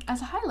lovely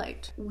as a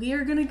highlight. We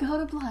are gonna go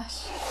to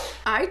blush.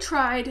 I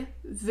tried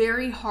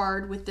very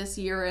hard with this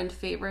year-end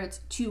favorites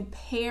to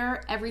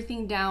pare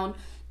everything down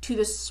to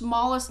the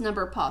smallest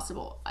number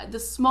possible. The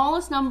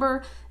smallest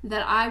number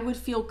that I would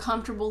feel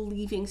comfortable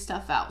leaving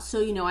stuff out.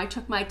 So, you know, I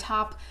took my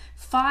top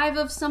 5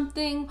 of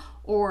something,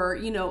 or,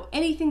 you know,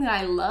 anything that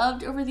I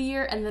loved over the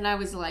year, and then I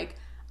was like,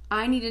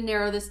 I need to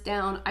narrow this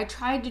down. I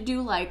tried to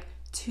do like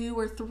 2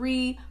 or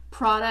 3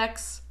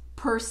 products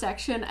per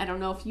section. I don't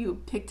know if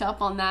you picked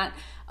up on that.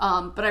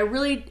 But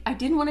I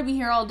didn't want to be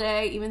here all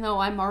day, even though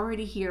I'm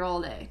already here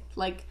all day.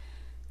 Like,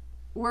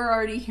 we're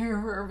already here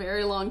for a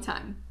very long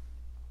time.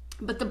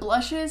 But the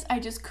blushes, I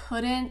just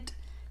couldn't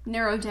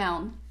narrow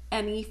down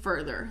any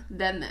further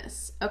than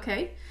this,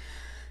 okay?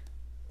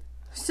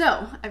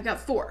 So, I've got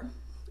 4.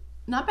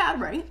 Not bad,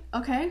 right?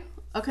 Okay,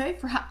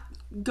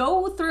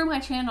 go through my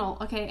channel,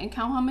 okay, and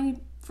count how many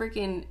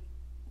freaking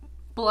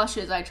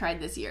blushes I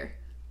tried this year.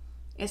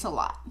 It's a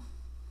lot.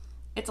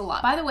 It's a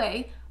lot. By the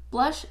way,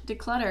 Blush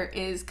Declutter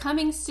is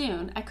coming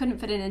soon. I couldn't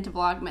fit it into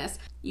Vlogmas.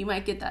 You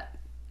might get that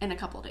in a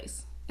couple of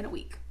days, in a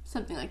week,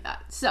 something like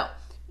that. So,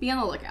 be on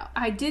the lookout.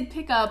 I did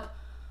pick up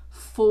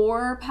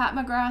 4 Pat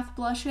McGrath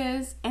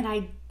blushes, and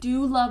I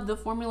do love the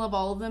formula of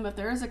all of them. If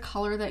there is a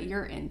color that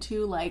you're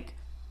into, like,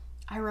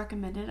 I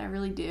recommend it. I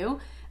really do.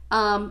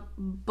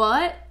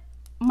 But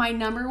my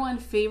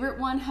 #1 favorite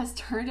one has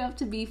turned out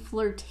to be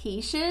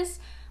Flirtatious.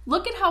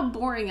 Look at how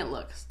boring it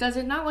looks. Does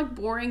it not look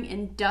boring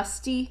and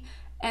dusty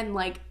and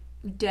like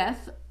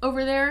death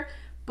over there?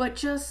 But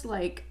just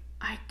like,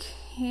 I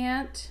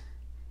can't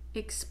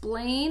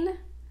explain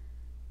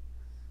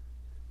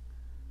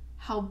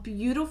how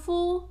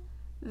beautiful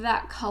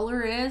that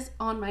color is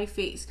on my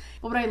face.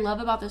 But what I love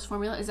about this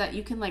formula is that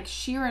you can like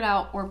sheer it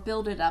out or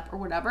build it up or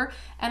whatever.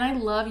 And I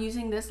love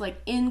using this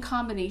like in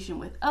combination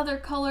with other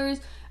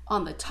colors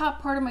on the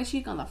top part of my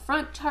cheek, on the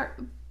front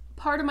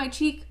part of my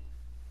cheek.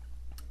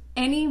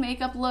 Any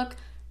makeup look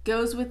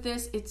goes with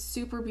this. It's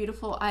super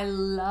beautiful. I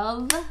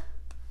love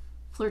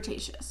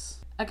Flirtatious.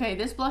 Okay,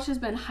 this blush has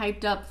been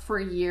hyped up for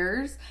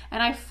years,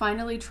 and I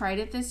finally tried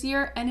it this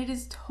year, and it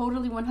is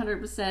totally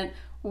 100%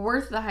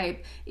 worth the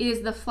hype. It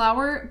is the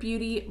Flower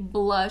Beauty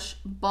Blush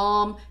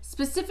Balm.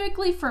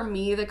 Specifically for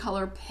me, the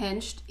color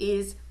Pinched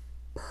is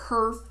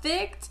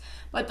perfect,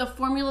 but the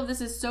formula of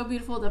this is so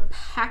beautiful. The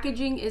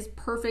packaging is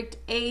perfect.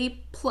 A+++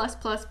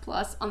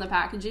 on the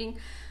packaging.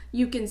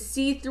 You can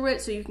see through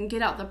it, so you can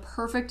get out the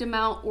perfect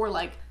amount, or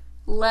like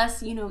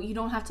less, you know, you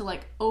don't have to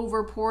like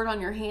over pour it on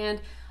your hand.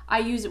 I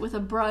use it with a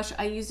brush.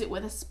 I use it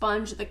with a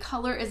sponge. The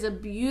color is a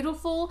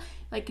beautiful,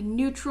 like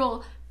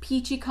neutral,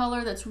 peachy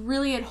color that's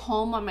really at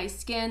home on my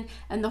skin.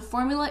 And the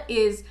formula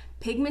is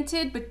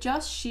pigmented, but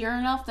just sheer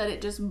enough that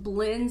it just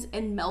blends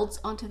and melts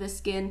onto the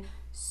skin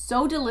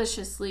so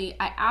deliciously.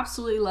 I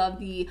absolutely love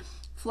the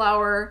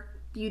Flower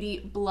Beauty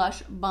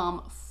Blush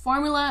Balm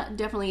formula.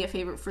 Definitely a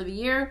favorite for the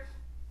year.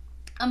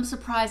 I'm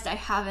surprised I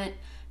haven't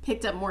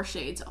picked up more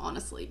shades,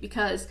 honestly,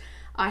 because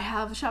I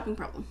have a shopping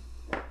problem.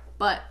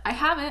 But I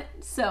haven't,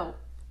 so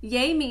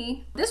yay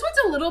me. This one's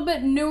a little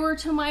bit newer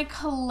to my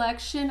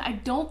collection. I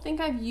don't think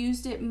I've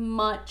used it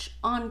much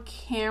on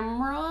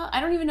camera. I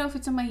don't even know if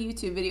it's in my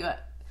YouTube video,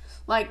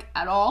 like,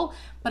 at all,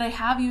 but I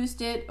have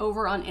used it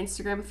over on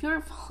Instagram. If you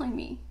aren't following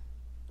me,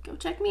 go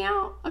check me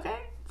out, okay?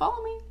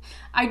 Follow me.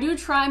 I do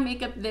try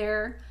makeup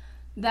there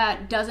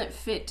that doesn't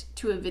fit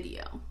to a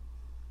video.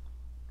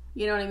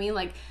 You know what I mean?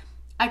 Like,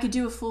 I could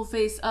do a full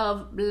face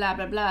of blah,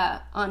 blah,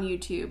 blah on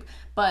YouTube,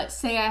 but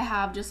say I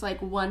have just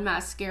like one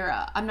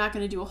mascara. I'm not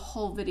going to do a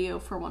whole video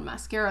for one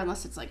mascara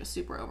unless it's like a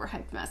super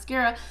overhyped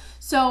mascara.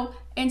 So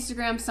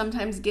Instagram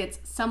sometimes gets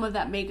some of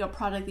that makeup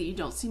product that you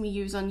don't see me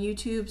use on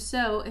YouTube.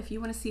 So if you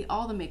want to see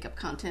all the makeup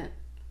content,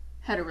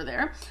 head over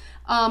there.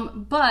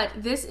 But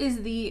this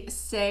is the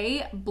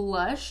Say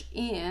blush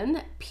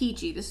in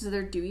Peachy. This is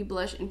their dewy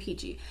blush in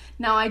Peachy.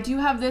 Now I do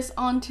have this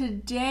on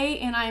today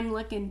and I'm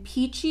looking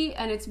peachy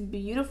and it's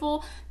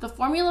beautiful. The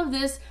formula of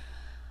this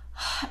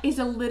is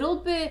a little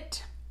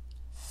bit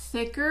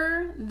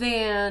thicker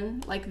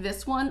than like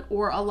this one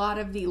or a lot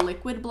of the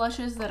liquid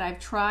blushes that I've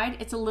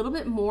tried. It's a little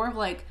bit more of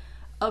like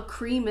a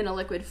cream in a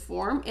liquid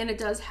form, and it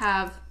does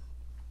have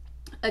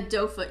a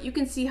doe foot. You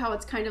can see how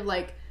it's kind of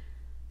like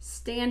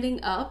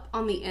standing up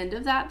on the end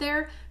of that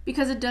there,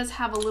 because it does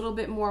have a little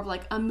bit more of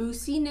like a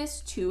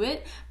moussiness to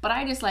it. But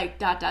I just like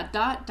dot dot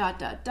dot dot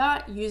dot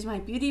dot, use my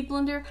beauty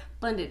blender,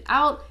 blend it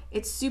out.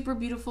 It's super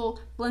beautiful,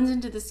 blends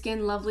into the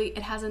skin lovely.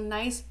 It has a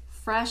nice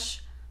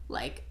fresh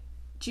like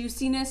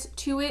juiciness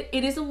to it.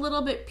 It is a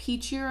little bit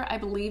peachier, I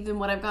believe, than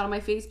what I've got on my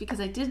face, because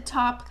I did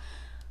top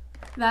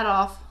that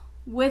off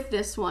with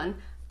this one.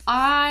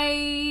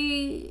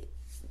 I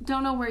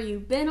don't know where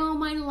you've been all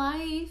my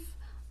life.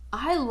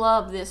 I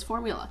love this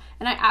formula,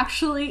 and I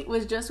actually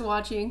was just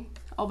watching,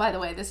 oh, by the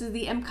way, this is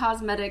the M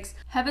Cosmetics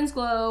Heaven's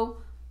Glow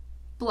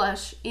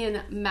blush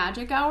in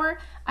Magic Hour.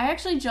 I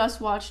actually just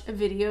watched a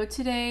video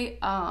today,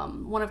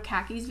 one of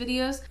Kaki's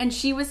videos, and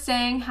she was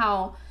saying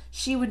how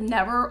she would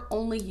never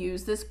only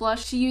use this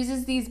blush. She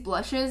uses these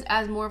blushes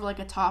as more of like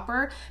a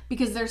topper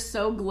because they're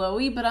so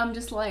glowy, but I'm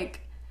just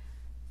like,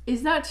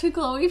 is that too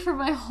glowy for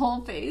my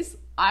whole face?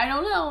 I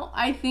don't know.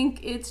 I think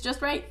it's just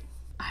right.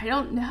 I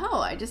don't know.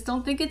 I just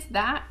don't think it's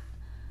that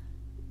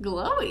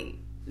glowy.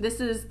 This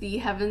is the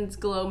Heaven's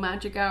Glow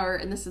Magic Hour,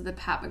 and this is the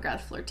Pat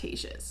McGrath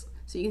Flirtatious.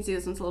 So you can see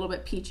this one's a little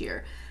bit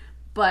peachier.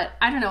 But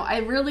I don't know. I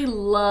really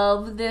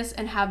love this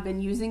and have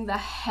been using the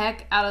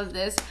heck out of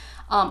this.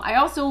 I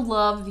also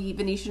love the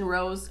Venetian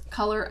Rose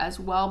color as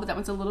well, but that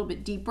one's a little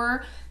bit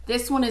deeper.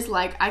 This one is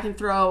like I can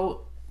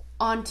throw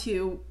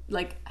onto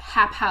like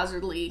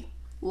haphazardly.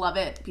 Love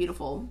it.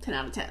 Beautiful. 10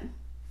 out of 10.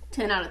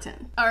 10 out of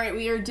 10. All right,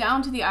 we are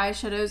down to the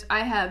eyeshadows.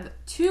 I have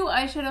 2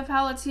 eyeshadow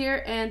palettes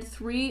here and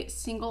 3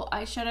 single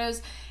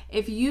eyeshadows.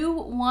 If you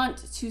want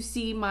to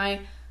see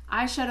my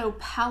eyeshadow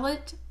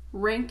palette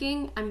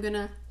ranking, I'm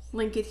gonna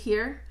link it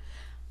here.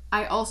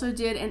 I also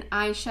did an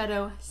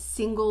eyeshadow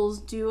singles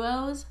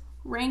duos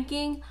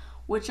ranking,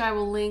 which I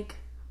will link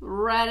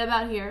right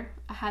about here.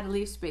 I had to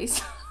leave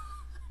space.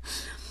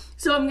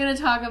 So I'm gonna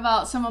talk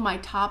about some of my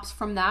tops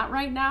from that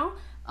right now.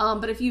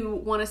 But if you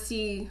wanna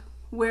see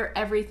where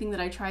everything that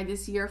I tried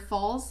this year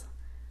falls,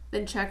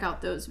 then check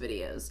out those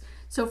videos.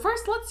 So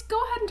first, let's go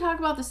ahead and talk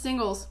about the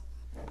singles.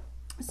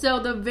 So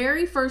the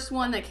very first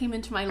one that came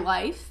into my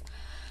life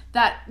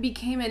that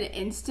became an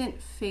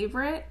instant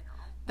favorite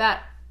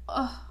that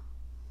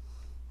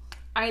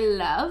I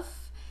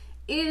love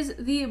is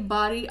the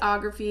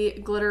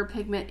Bodyography Glitter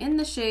Pigment in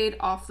the shade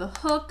Off the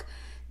Hook.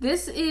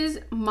 This is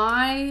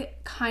my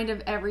kind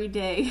of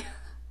everyday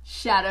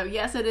shadow.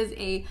 Yes, it is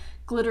a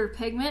glitter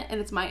pigment and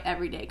it's my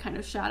everyday kind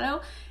of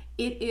shadow.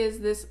 It is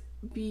this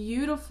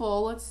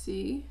beautiful, let's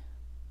see,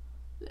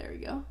 there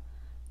we go.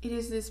 It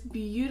is this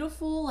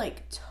beautiful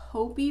like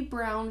taupey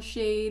brown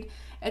shade.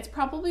 It's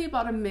probably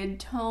about a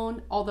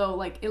mid-tone, although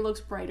like it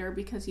looks brighter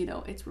because you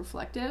know it's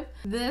reflective.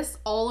 This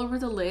all over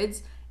the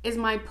lids is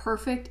my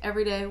perfect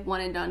everyday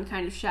one and done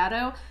kind of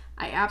shadow.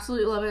 I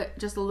absolutely love it.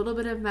 Just a little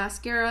bit of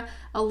mascara,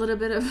 a little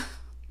bit of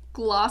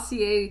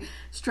Glossier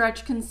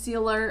Stretch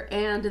Concealer,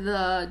 and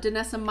the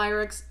Danessa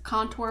Myricks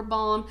Contour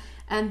Balm,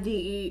 and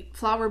the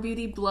Flower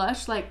Beauty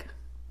Blush. Like,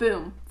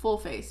 boom, full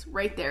face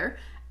right there.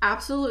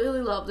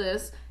 Absolutely love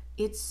this.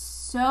 It's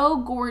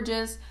so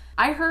gorgeous.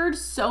 I heard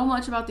so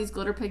much about these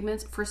glitter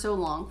pigments for so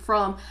long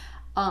from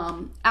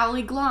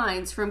Allie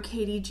Glines, from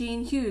Katie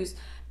Jane Hughes.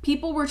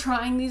 People were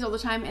trying these all the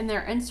time, and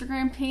their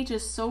Instagram page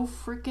is so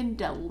freaking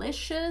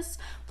delicious,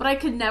 but I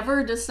could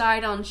never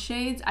decide on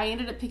shades. I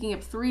ended up picking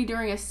up 3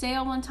 during a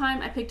sale one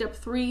time. I picked up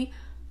 3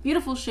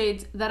 beautiful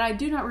shades that I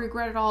do not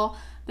regret at all.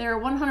 They're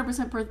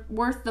 100%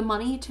 worth the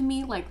money to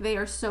me. Like, they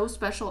are so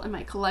special in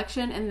my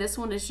collection, and this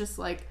one is just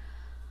like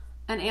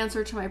an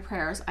answer to my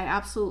prayers. I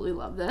absolutely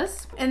love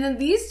this. And then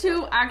these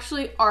 2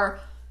 actually are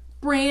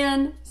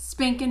brand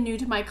spanking new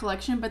to my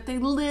collection, but they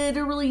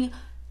literally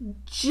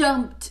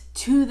jumped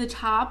to the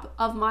top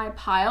of my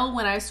pile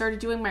when I started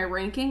doing my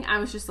ranking. I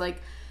was just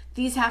like,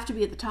 these have to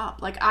be at the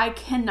top. Like, I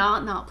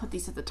cannot not put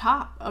these at the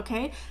top,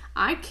 okay?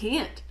 I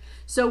can't.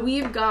 So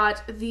we've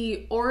got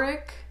the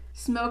Auric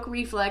Smoke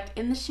Reflect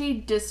in the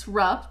shade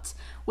Disrupt,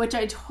 which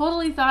I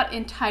totally thought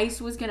Entice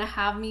was gonna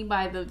have me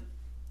by the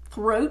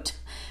throat,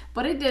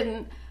 but it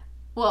didn't.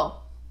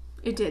 Well,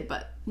 it did,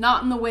 but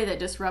not in the way that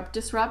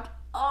Disrupt.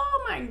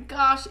 Oh my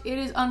gosh, it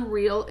is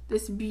unreal.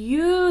 This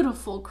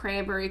beautiful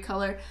cranberry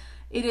color.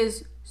 It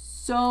is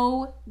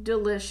so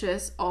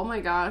delicious. Oh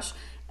my gosh.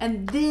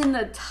 And then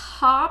the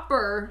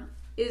topper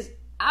is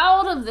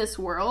out of this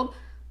world.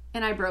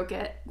 And I broke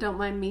it, don't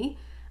mind me.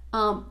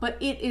 But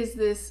it is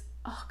this,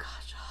 oh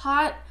gosh,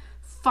 hot,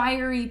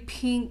 fiery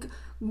pink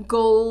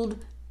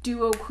gold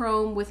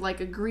duochrome with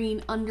like a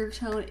green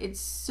undertone.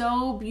 It's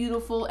so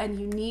beautiful and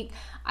unique.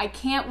 I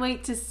can't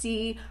wait to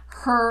see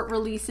her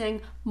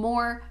releasing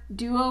more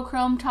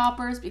duochrome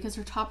toppers because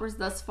her toppers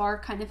thus far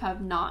kind of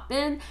have not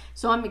been.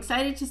 So I'm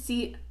excited to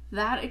see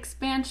that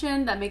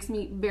expansion. That makes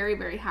me very,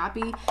 very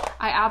happy.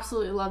 I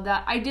absolutely love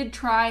that. I did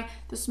try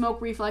the Smoke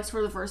Reflex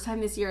for the first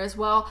time this year as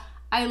well.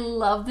 I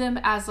love them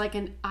as like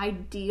an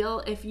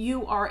ideal. If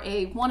you are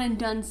a one and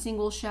done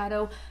single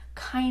shadow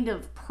kind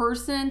of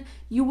person,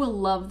 you will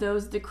love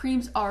those. The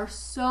creams are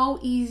so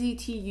easy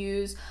to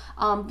use.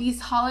 These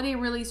holiday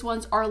release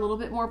ones are a little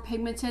bit more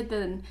pigmented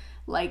than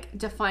like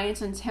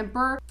Defiance and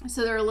Temper,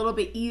 so they're a little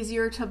bit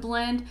easier to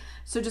blend.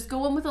 So just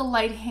go in with a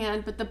light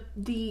hand, but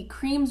the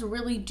creams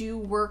really do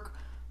work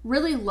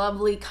really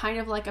lovely, kind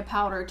of like a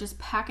powder. Just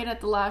pack it at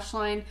the lash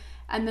line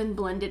and then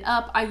blend it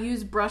up. I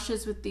use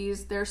brushes with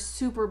these. They're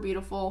super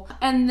beautiful.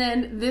 And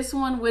then this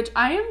one, which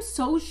I am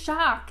so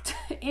shocked,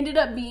 ended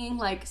up being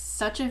like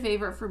such a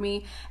favorite for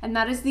me, and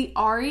that is the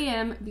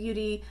REM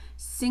Beauty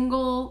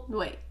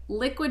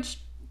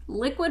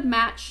Liquid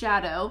Matte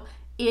Shadow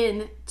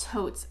in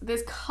Totes.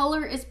 This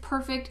color is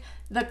perfect.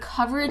 The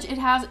coverage it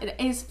has, it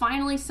is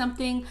finally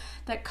something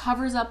that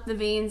covers up the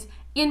veins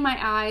in my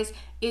eyes.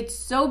 It's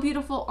so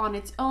beautiful on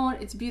its own.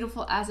 It's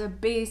beautiful as a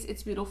base.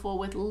 It's beautiful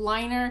with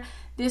liner.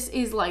 This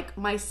is like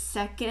my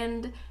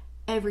second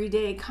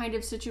everyday kind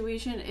of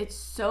situation. It's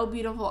so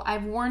beautiful.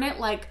 I've worn it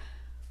like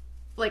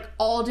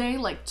all day,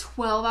 like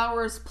 12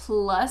 hours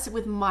plus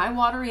with my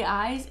watery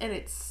eyes, and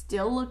it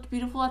still looked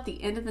beautiful at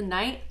the end of the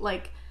night.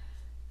 Like,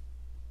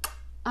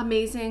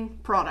 amazing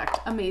product,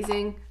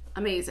 amazing,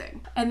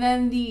 amazing. And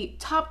then the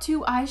top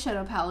 2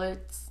 eyeshadow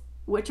palettes,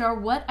 which are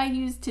what I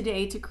used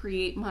today to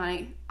create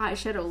my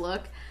eyeshadow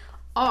look,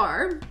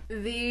 are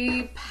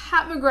the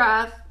Pat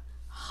McGrath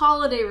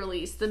holiday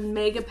release, the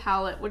mega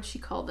palette. What'd she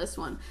call this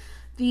one?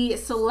 The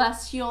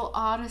Celestial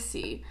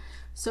Odyssey.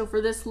 So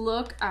for this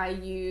look, I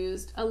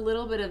used a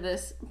little bit of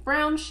this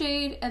brown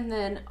shade, and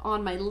then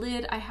on my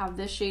lid, I have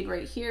this shade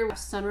right here.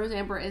 Sunrose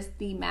Amber is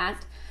the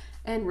matte,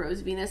 and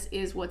Rose Venus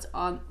is what's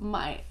on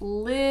my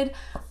lid.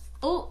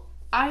 Oh,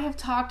 I have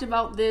talked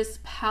about this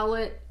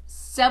palette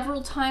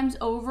several times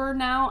over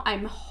now.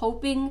 I'm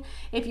hoping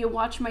if you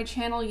watch my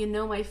channel, you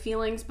know my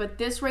feelings, but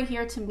this right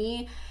here to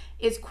me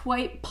is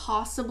quite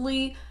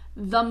possibly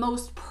the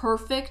most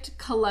perfect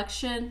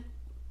collection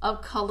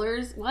of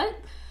colors.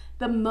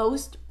 The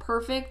most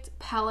perfect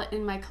palette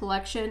in my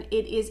collection.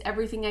 It is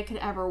everything I could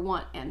ever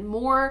want and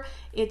more.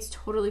 It's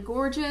totally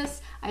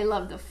gorgeous. I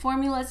love the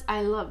formulas.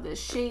 I love the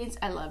shades.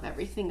 I love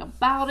everything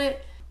about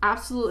it.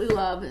 Absolutely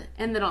love it.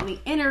 And then on the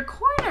inner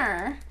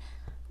corner,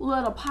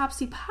 little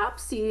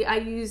popsy, I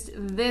used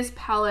this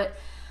palette.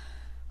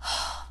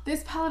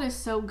 This palette is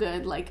so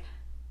good. Like,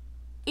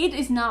 it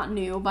is not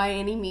new by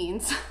any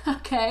means,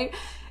 okay?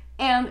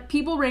 And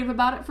people rave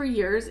about it for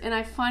years, and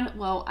I find,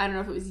 well, I don't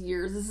know if it was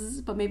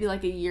years, but maybe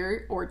like a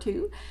year or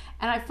two,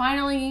 and I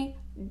finally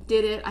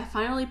did it. I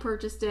finally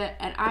purchased it,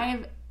 and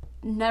I've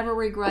never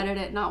regretted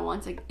it, not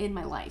once in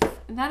my life.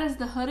 And that is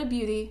the Huda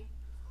Beauty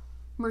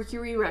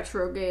Mercury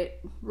Retrograde.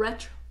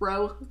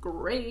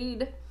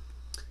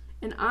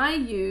 And I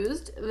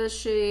used the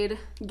shade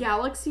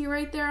Galaxy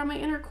right there on my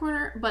inner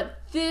corner,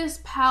 but this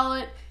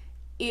palette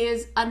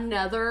is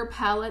another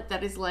palette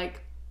that is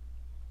like,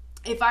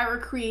 if I were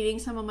creating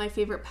some of my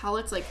favorite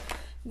palettes, like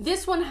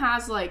this one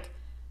has like,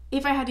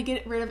 if I had to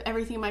get rid of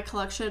everything in my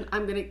collection,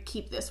 I'm gonna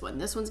keep this one.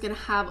 This one's gonna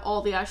have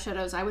all the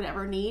eyeshadows I would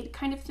ever need,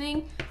 kind of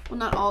thing. Well,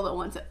 not all the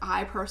ones that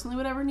I personally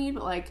would ever need,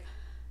 but like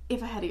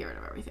if I had to get rid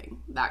of everything,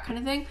 that kind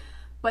of thing.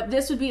 But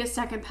this would be a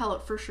second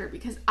palette for sure,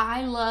 because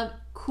I love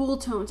cool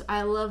tones.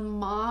 I love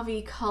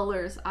mauve-y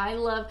colors. I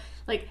love,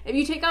 like, if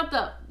you take out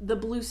the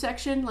blue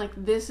section, like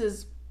this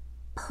is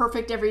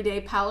perfect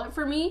everyday palette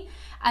for me.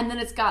 And then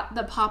it's got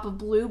the pop of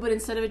blue, but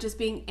instead of it just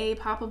being a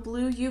pop of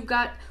blue, you've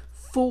got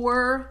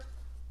 4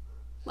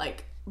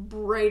 like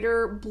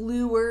brighter,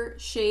 bluer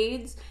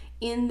shades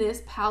in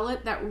this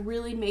palette that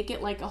really make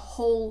it like a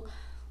whole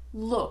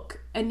look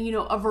and, you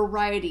know, a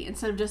variety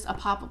instead of just a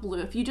pop of blue.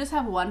 If you just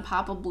have one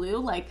pop of blue,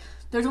 like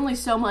there's only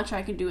so much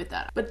I can do with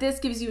that. But this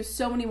gives you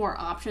so many more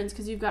options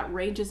because you've got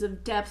ranges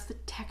of depth,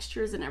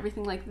 textures, and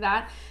everything like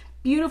that.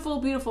 Beautiful,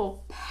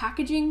 beautiful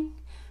packaging.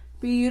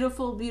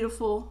 Beautiful,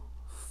 beautiful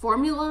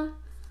formula.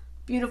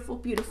 Beautiful,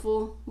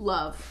 beautiful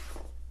love.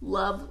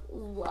 Love,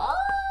 love.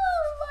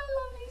 I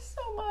love these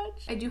so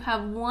much. I do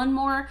have one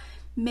more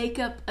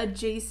makeup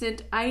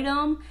adjacent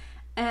item,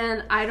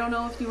 and I don't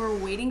know if you were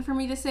waiting for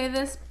me to say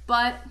this,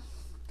 but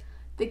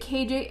the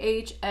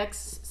KJH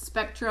X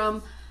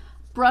Spectrum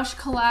brush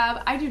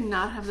collab. I do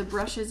not have the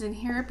brushes in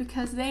here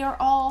because they are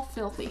all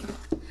filthy.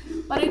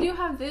 But I do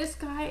have this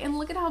guy, and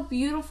look at how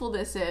beautiful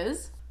this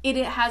is. It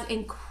has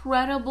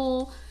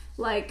incredible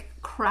like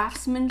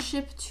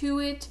craftsmanship to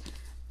it.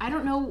 I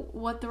don't know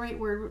what the right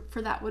word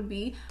for that would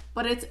be,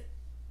 but it's,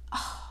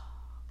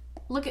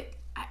 look at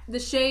the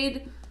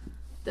shade,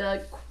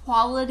 the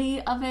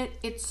quality of it.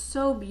 It's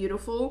so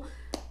beautiful.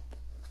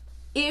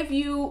 If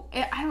you,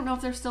 I don't know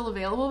if they're still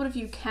available, but if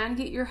you can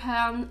get your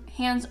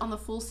hands on the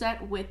full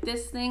set with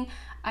this thing,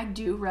 I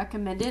do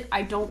recommend it.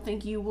 I don't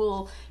think you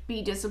will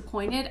be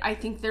disappointed. I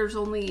think there's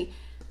only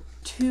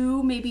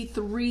 2, maybe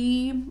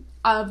 3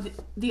 of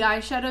the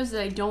eyeshadows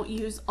that I don't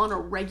use on a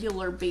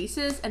regular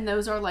basis, and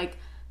those are like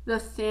the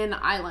thin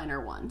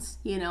eyeliner ones,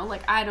 you know,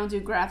 like I don't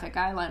do graphic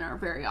eyeliner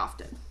very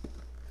often,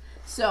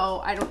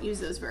 so I don't use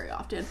those very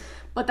often,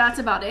 but that's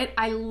about it.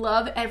 I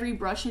love every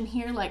brush in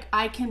here. Like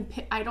I can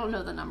pick, I don't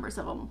know the numbers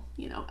of them,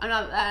 you know, I'm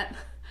not that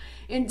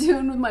in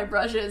tune with my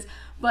brushes,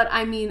 but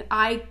I mean,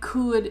 I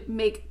could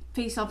make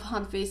face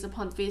upon face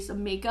upon face of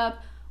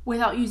makeup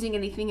without using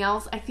anything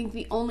else. I think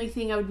the only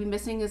thing I would be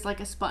missing is like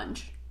a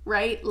sponge,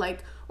 right?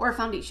 Like, or a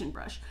foundation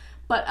brush.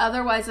 But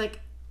otherwise,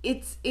 like,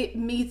 it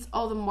meets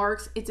all the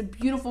marks. It's a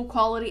beautiful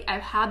quality.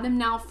 I've had them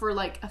now for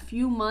like a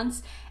few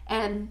months,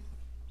 and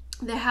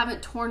they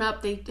haven't torn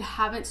up. They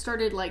haven't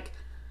started like,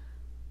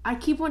 I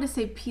keep wanting to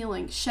say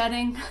peeling,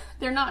 shedding.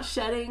 They're not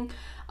shedding.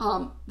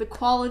 The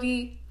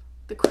quality,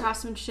 the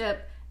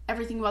craftsmanship,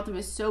 everything about them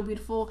is so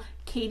beautiful.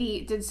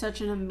 Katie did such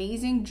an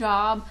amazing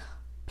job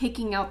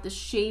picking out the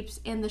shapes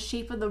and the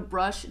shape of the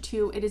brush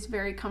too. It is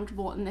very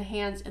comfortable in the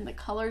hands and the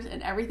colors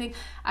and everything.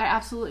 I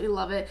absolutely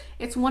love it.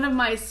 It's one of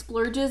my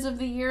splurges of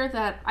the year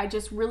that I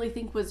just really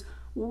think was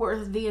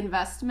worth the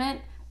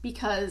investment,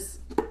 because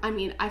I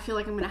mean, I feel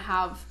like I'm gonna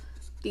have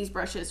these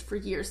brushes for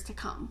years to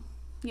come,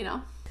 you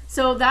know?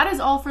 So that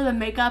is all for the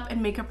makeup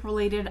and makeup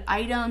related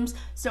items.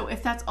 So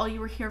if that's all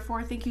you were here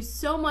for, thank you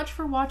so much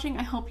for watching.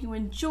 I hope you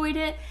enjoyed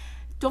it.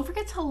 Don't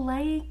forget to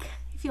like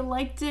if you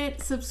liked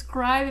it,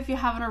 subscribe if you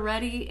haven't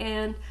already,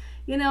 and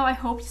you know, I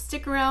hope you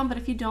stick around, but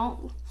if you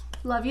don't,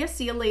 love you,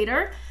 see you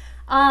later.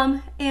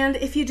 And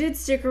if you did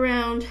stick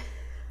around,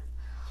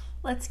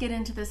 let's get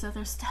into this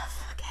other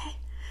stuff, okay?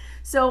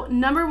 So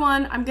number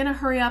one, I'm gonna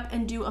hurry up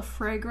and do a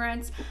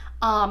fragrance.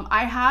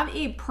 I have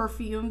a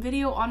perfume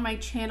video on my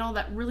channel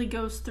that really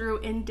goes through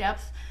in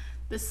depth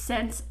the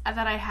scents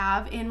that I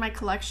have in my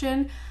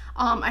collection.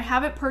 I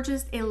haven't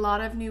purchased a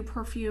lot of new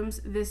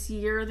perfumes this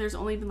year. There's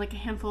only been like a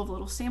handful of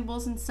little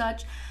samples and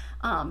such.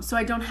 So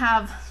I don't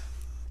have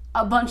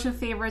a bunch of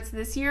favorites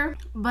this year,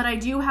 but I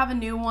do have a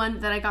new one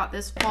that I got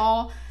this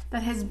fall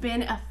that has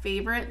been a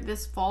favorite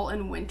this fall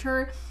and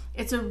winter.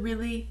 It's a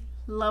really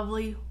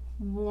lovely,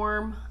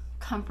 warm,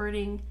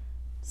 comforting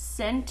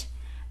scent,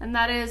 and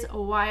that is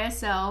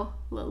YSL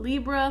La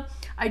Libra.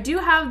 I do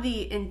have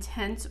the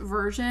intense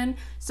version,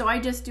 so I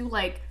just do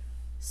like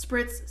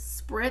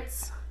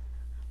spritz,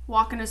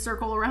 walk in a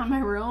circle around my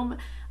room.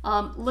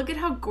 Look at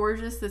how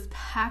gorgeous this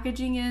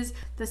packaging is.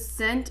 The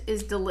scent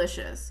is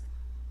delicious.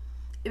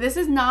 This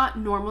is not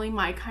normally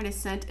my kind of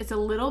scent. It's a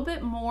little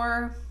bit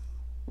more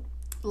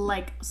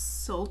like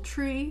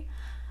sultry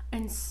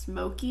and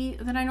smoky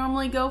than I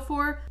normally go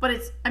for, but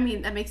it's, I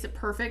mean, that makes it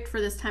perfect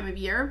for this time of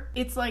year.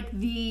 It's like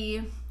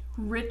the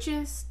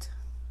richest,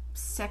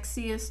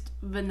 sexiest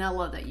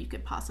vanilla that you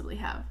could possibly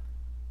have.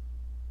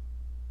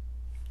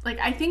 Like,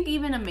 I think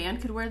even a man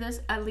could wear this,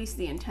 at least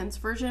the intense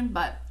version,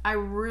 but I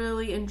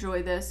really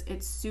enjoy this.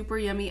 It's super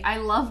yummy. I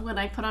love when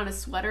I put on a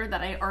sweater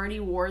that I already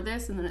wore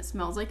this and then it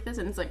smells like this,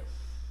 and it's like,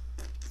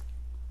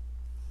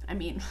 I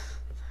mean,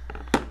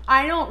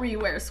 I don't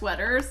rewear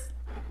sweaters.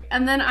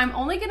 And then I'm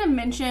only gonna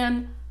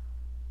mention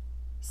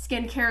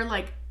skincare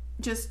like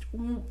just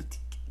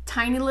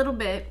tiny little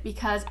bit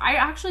because I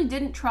actually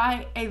didn't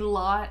try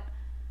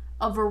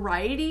a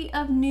variety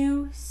of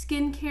new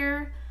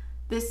skincare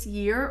this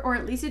year, or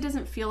at least it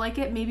doesn't feel like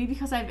it. Maybe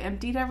because I've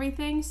emptied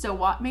everything.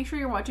 So make sure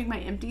you're watching my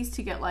empties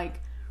to get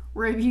like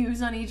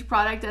reviews on each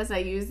product as I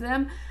use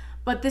them.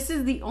 But this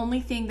is the only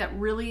thing that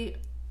really,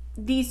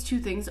 these two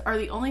things are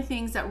the only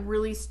things that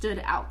really stood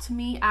out to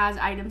me as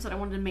items that I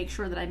wanted to make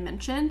sure that I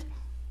mentioned.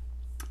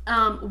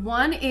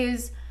 One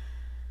is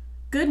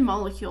Good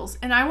Molecules,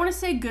 and I want to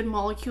say Good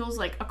Molecules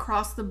like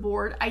across the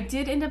board. I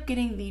did end up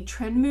getting the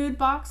Trend Mood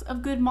box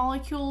of Good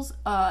Molecules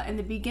in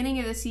the beginning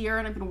of this year,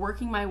 and I've been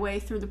working my way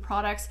through the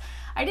products.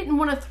 I didn't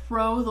want to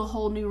throw the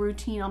whole new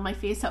routine on my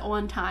face at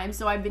one time,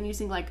 so I've been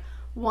using like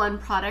one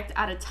product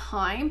at a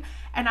time,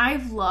 and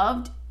I've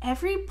loved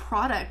every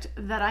product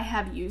that I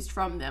have used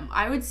from them.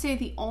 I would say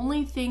the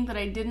only thing that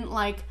I didn't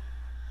like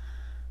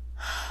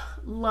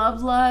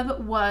love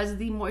was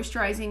the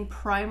moisturizing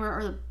primer,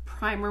 or the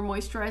primer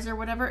moisturizer,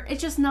 whatever.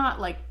 It's just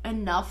not like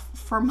enough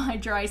for my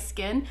dry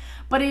skin,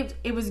 but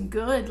it was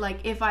good.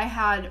 Like if I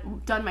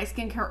had done my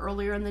skincare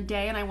earlier in the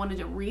day and I wanted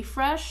to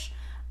refresh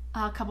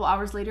a couple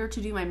hours later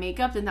to do my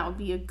makeup, then that would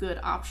be a good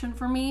option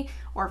for me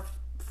or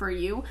for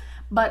you.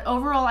 But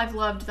overall, I've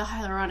loved the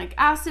hyaluronic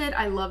acid.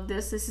 I love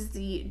this. This is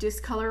the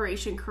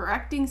discoloration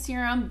correcting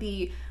serum,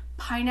 the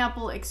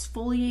pineapple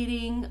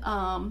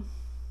exfoliating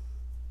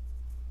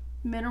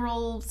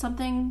mineral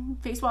something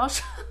face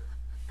wash.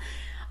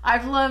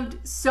 I've loved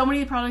so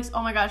many products.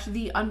 Oh my gosh,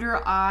 the under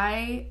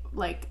eye,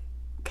 like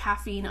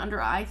caffeine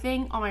under eye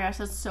thing. Oh my gosh,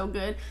 that's so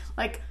good.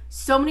 Like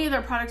so many of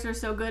their products are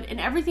so good, and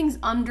everything's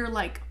under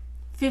like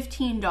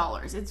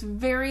 $15. It's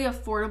very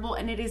affordable,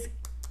 and it is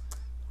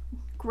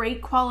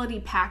great quality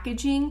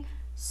packaging,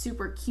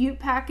 super cute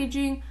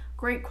packaging,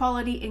 great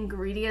quality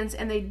ingredients,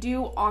 and they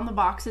do on the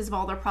boxes of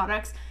all their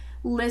products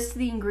list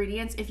the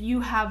ingredients. If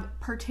you have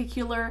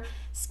particular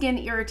skin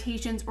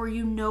irritations or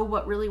you know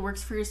what really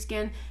works for your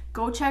skin,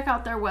 go check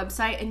out their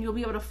website and you'll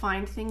be able to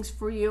find things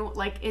for you.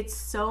 Like it's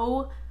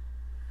so,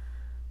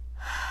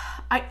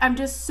 I'm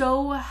just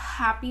so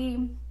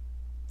happy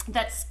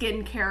that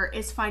skincare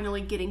is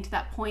finally getting to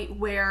that point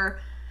where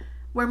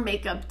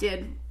makeup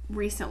did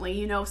recently,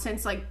 you know,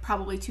 since like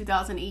probably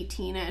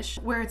 2018-ish,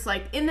 where it's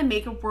like in the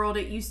makeup world,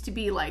 it used to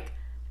be like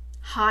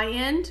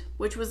high-end,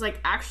 which was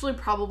like actually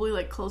probably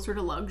like closer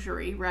to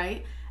luxury,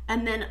 right?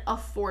 And then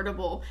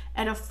affordable,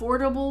 and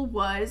affordable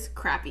was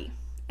crappy,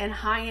 and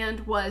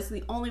high-end was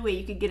the only way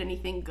you could get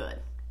anything good,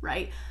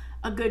 right?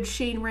 A good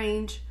shade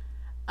range,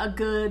 a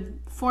good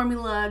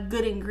formula,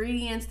 good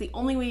ingredients. The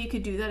only way you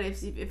could do that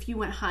is if you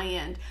went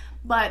high-end.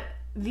 But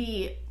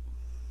the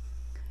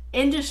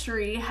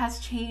industry has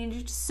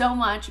changed so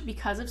much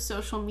because of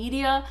social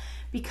media,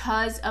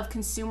 because of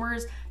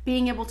consumers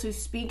being able to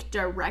speak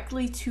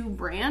directly to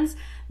brands,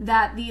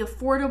 that the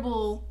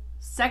affordable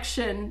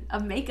section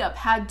of makeup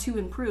had to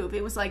improve.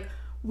 It was like,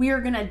 we're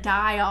gonna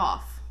die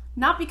off.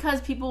 Not because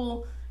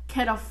people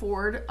can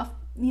afford,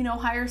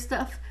 higher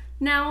stuff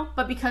now,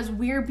 but because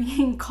we're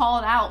being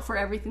called out for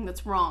everything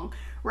that's wrong,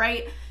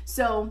 right?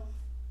 So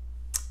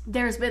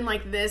there's been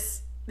like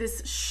this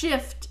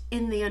shift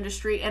in the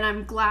industry, and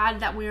I'm glad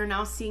that we are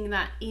now seeing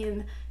that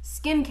in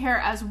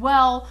skincare as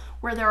well,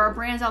 where there are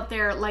brands out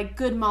there like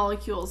Good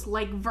Molecules,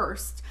 like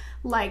Versed,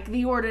 like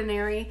The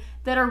Ordinary,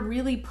 that are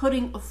really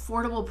putting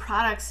affordable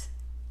products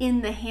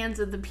in the hands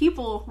of the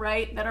people,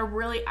 right? That are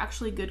really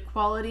actually good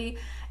quality.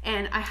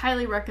 and I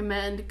highly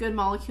recommend Good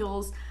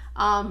Molecules.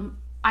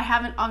 I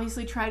haven't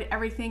obviously tried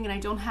everything, and I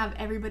don't have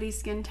everybody's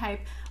skin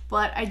type,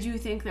 but I do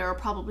think there are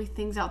probably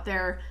things out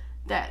there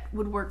that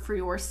would work for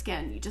your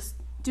skin. You just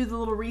do the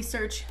little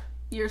research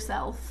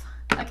yourself,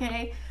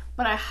 okay?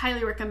 But I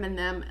highly recommend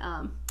them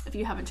if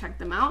you haven't checked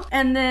them out.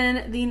 And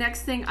then the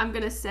next thing I'm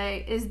gonna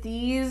say is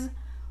these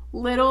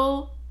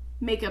little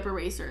makeup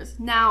erasers.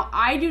 Now,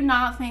 I do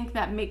not think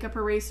that makeup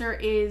eraser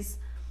is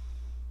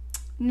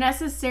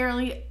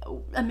necessarily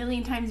a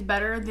million times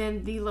better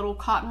than the little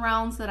cotton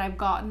rounds that I've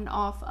gotten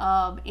off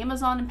of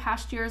Amazon in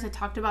past years. I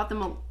talked about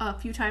them a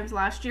few times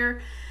last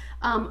year.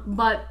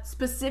 But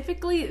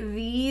specifically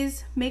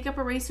these makeup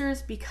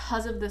erasers,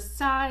 because of the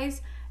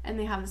size and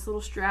they have this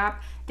little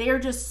strap, they are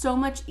just so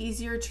much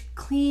easier to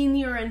clean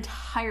your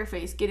entire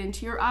face. Get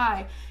into your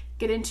eye,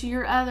 get into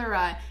your other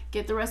eye,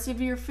 get the rest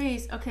of your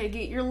face, okay,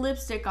 get your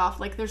lipstick off.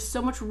 Like, there's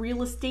so much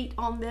real estate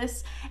on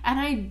this. And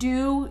I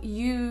do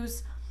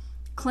use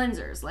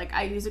cleansers, like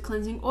I use a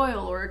cleansing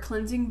oil or a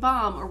cleansing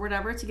balm or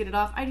whatever to get it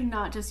off. I do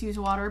not just use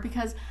water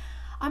because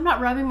I'm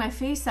not rubbing my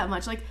face that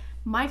much. Like,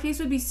 my face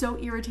would be so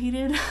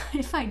irritated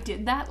if I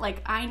did that.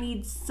 Like, I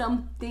need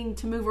something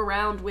to move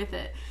around with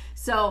it.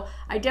 So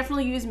I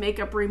definitely use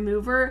makeup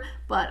remover,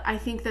 but I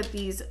think that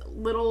these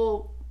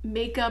little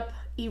makeup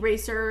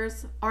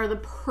erasers are the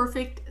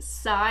perfect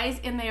size,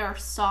 and they are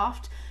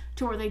soft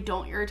to where they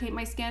don't irritate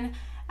my skin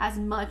as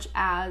much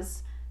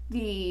as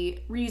the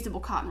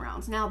reusable cotton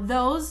rounds. Now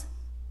those,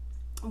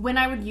 when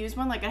I would use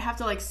one, like, I'd have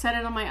to like set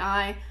it on my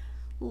eye,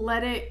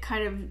 let it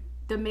kind of,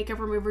 the makeup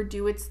remover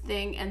do its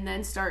thing, and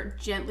then start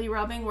gently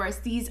rubbing. Whereas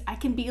these, I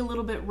can be a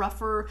little bit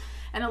rougher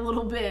and a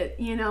little bit,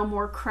 you know,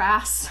 more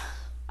crass.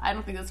 I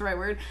don't think that's the right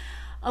word.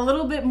 A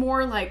little bit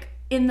more like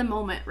in the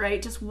moment,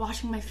 right? Just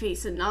washing my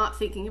face and not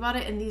thinking about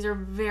it. And these are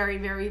very,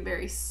 very,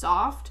 very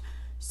soft,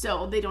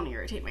 so they don't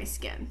irritate my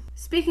skin.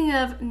 Speaking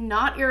of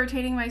not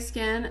irritating my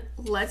skin,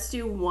 let's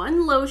do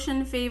one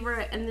lotion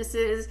favorite, and this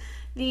is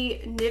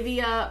the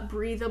Nivea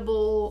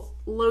breathable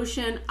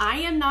lotion. I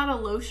am not a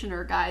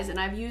lotioner, guys, and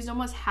I've used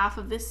almost half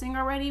of this thing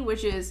already,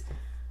 which is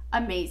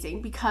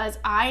amazing, because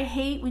I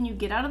hate when you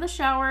get out of the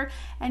shower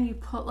and you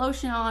put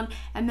lotion on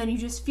and then you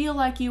just feel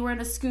like you were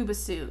in a scuba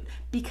suit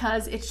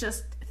because it's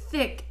just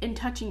thick and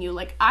touching you.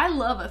 Like, I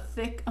love a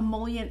thick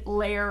emollient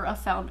layer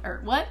of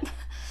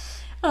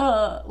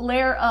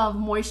layer of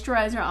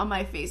moisturizer on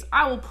my face.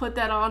 I will put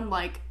that on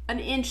like an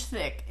inch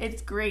thick.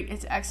 It's great,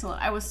 it's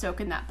excellent. I was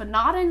soaking that, but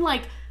not in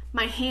like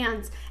my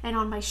hands and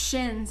on my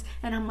shins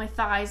and on my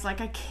thighs.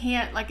 Like, I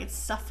can't, like, it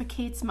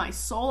suffocates my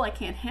soul. I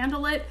can't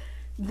handle it.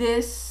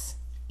 This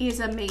is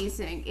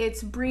amazing.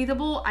 It's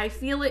breathable. I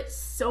feel it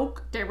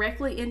soak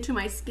directly into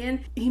my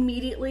skin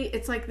immediately.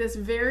 It's like this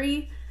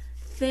very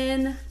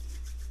thin,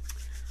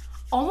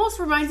 almost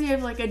reminds me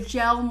of like a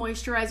gel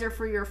moisturizer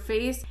for your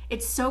face.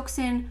 It soaks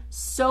in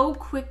so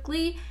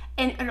quickly,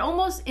 and it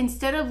almost,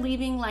 instead of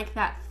leaving like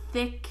that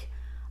thick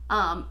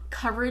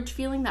coverage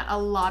feeling that a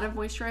lot of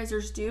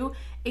moisturizers do,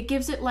 it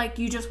gives it like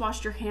you just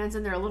washed your hands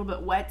and they're a little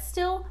bit wet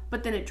still,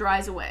 but then it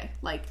dries away.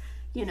 Like,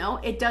 you know,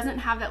 it doesn't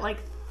have that like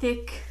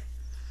thick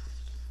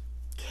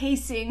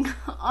casing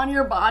on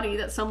your body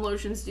that some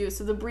lotions do.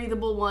 So the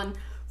breathable one,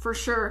 for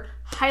sure,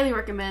 highly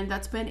recommend.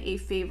 That's been a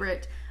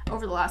favorite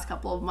over the last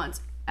couple of months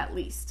at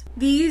least.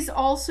 These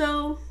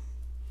also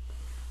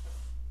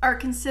are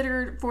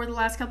considered for the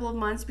last couple of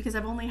months because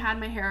I've only had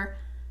my hair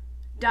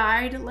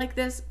dyed like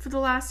this for the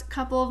last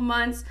couple of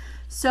months.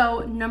 So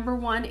number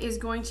one is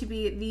going to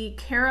be the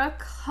Cara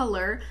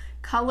Color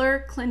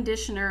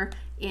Conditioner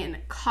in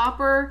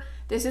Copper.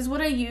 This is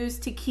what I use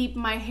to keep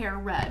my hair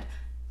red,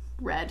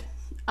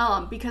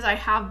 because I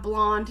have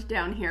blonde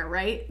down here,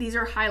 right? These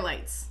are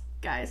highlights,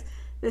 guys.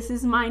 This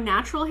is my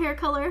natural hair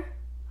color,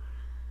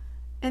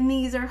 and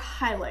these are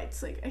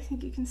highlights. Like, I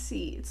think you can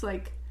see, it's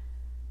like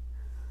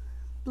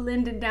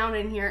blended down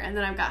in here, and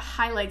then I've got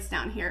highlights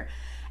down here.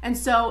 And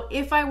so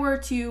if I were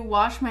to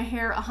wash my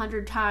hair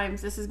 100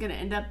 times, this is gonna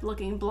end up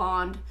looking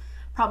blonde,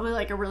 probably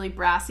like a really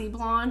brassy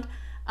blonde.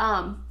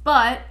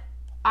 But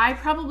I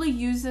probably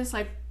use this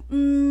like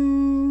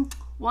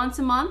once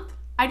a month.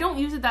 I don't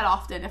use it that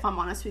often, if I'm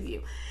honest with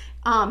you.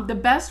 The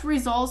best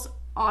results,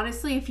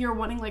 honestly, if you're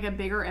wanting like a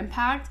bigger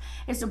impact,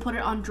 is to put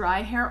it on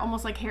dry hair,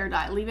 almost like hair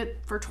dye. Leave it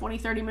for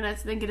 20-30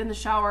 minutes, then get in the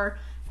shower,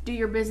 do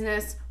your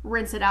business,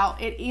 rinse it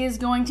out. It is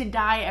going to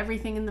dye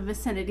everything in the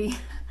vicinity,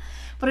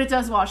 but it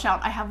does wash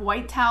out. I have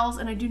white towels,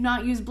 and I do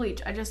not use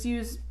bleach. I just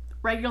use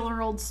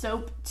regular old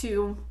soap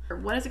to, or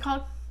what is it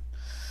called?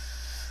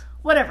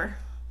 Whatever.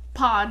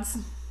 Pods.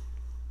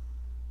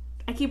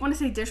 I keep wanting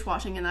to say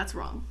dishwashing, and that's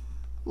wrong.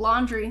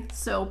 Laundry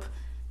soap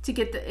to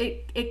get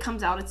it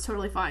comes out. It's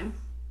totally fine.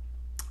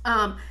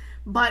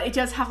 But it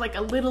does have like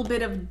a little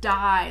bit of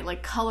dye,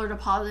 like color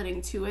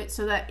depositing to it,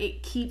 so that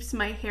it keeps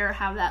my hair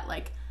have that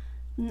like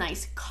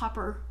nice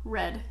copper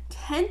red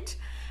tint.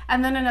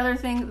 And then another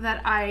thing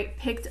that I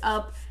picked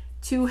up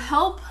to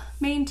help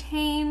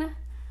maintain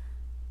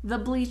the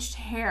bleached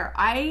hair.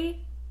 I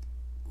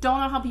don't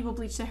know how people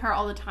bleach their hair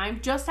all the time.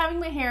 Just having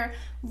my hair,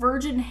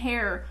 virgin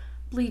hair,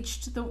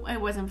 bleached,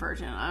 it wasn't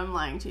virgin, I'm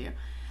lying to you.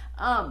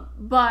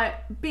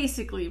 But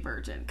basically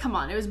virgin. Come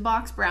on, it was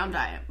box brown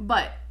dye.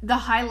 But the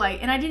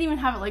highlight, and I didn't even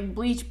have it like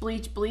bleach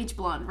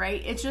blonde,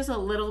 right? It's just a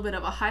little bit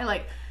of a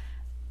highlight.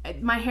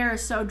 My hair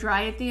is so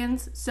dry at the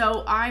ends,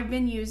 so I've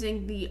been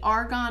using the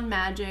Argan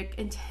Magic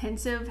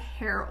Intensive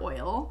Hair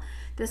Oil,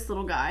 this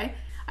little guy.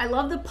 I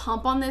love the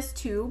pump on this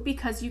too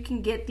because you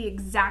can get the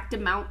exact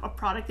amount of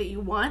product that you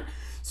want.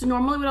 So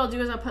normally what I'll do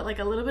is I'll put like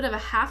a little bit of a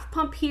half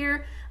pump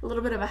here, a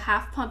little bit of a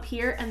half pump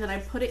here, and then I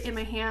put it in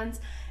my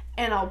hands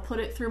and I'll put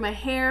it through my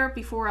hair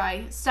before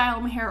I style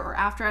my hair or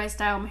after I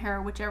style my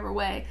hair, whichever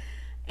way.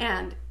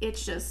 And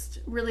it's just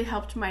really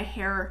helped my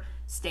hair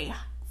stay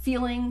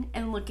feeling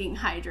and looking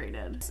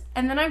hydrated.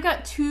 And then I've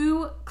got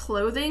 2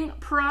 clothing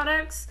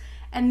products,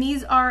 and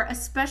these are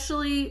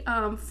especially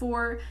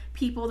for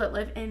people that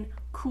live in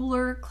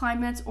cooler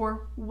climates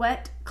or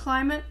wet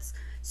climates.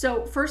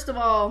 So first of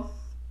all,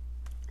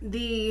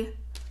 the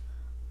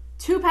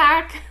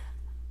 2-pack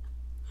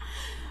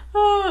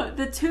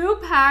the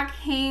 2-pack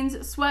Hanes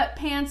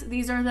sweatpants.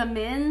 These are the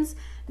men's.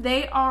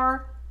 They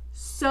are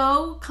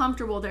so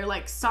comfortable. They're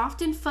like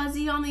soft and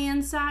fuzzy on the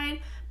inside,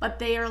 but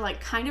they are like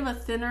kind of a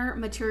thinner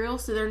material,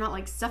 so they're not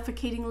like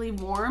suffocatingly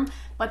warm,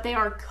 but they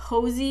are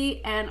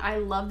cozy and I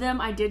love them.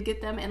 I did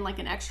get them in like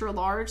an extra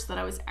large so that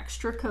I was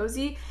extra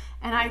cozy,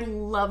 and I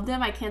love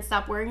them. I can't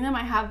stop wearing them.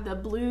 I have the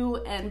blue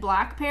and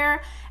black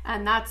pair,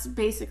 and that's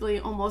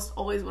basically almost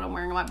always what I'm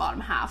wearing on my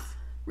bottom half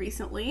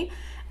recently.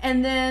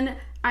 And then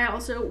I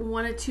also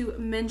wanted to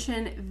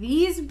mention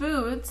these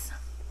boots.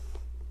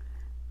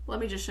 Let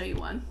me just show you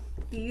one.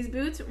 These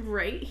boots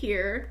right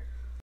here.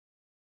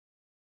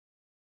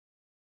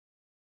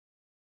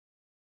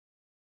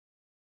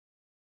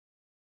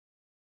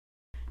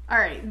 All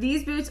right,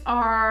 these boots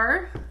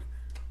are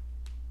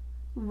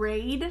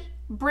Raid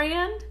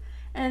brand,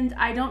 and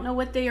I don't know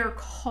what they are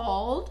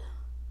called,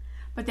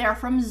 but they are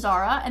from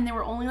Zara, and they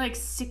were only like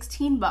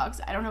 16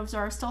 bucks. I don't know if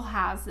Zara still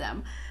has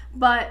them,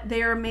 but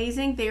they are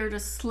amazing. They are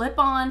just slip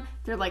on.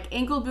 They're like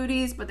ankle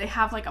booties, but they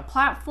have like a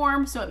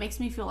platform, so it makes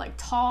me feel like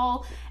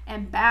tall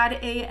and bad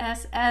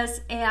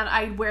ASS, and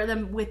I wear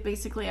them with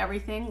basically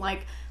everything,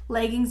 like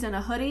leggings and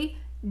a hoodie,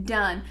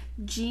 done.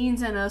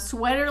 Jeans and a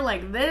sweater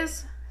like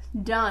this,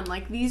 done.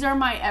 Like, these are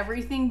my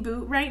everything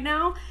boot right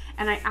now,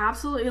 and I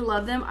absolutely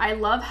love them. I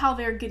love how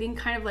they're getting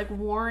kind of like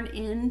worn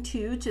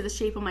into to the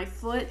shape of my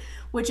foot,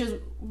 which is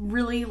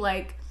really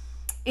like,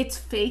 it's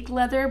fake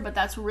leather, but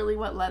that's really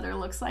what leather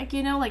looks like,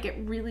 you know, like it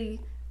really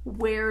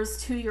wears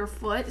to your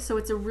foot. So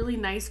it's a really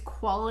nice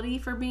quality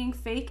for being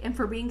fake and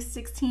for being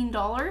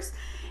 $16.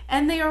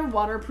 And they are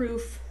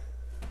waterproof,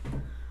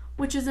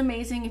 which is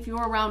amazing if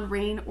you're around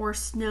rain or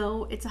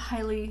snow. It's a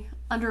highly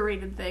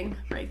underrated thing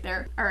right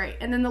there. All right,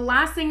 and then the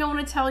last thing I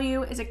want to tell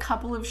you is a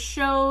couple of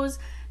shows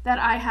that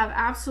I have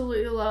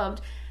absolutely loved.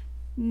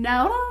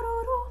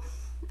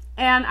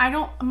 And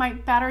my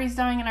battery's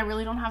dying and I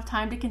really don't have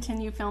time to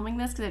continue filming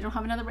this because I don't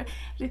have another.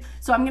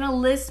 So I'm gonna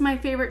list my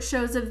favorite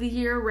shows of the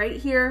year right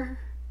here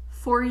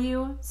for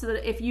you, so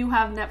that if you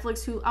have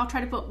Netflix, I'll try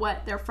to put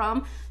what they're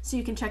from so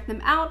you can check them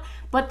out.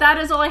 But that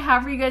is all I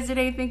have for you guys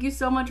today. Thank you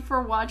so much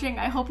for watching.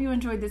 I hope you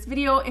enjoyed this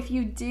video. If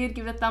you did,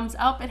 give it a thumbs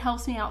up. It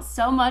helps me out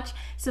so much.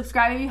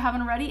 Subscribe if you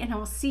haven't already, and I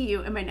will see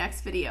you in my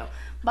next video.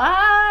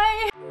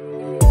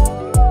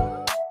 Bye!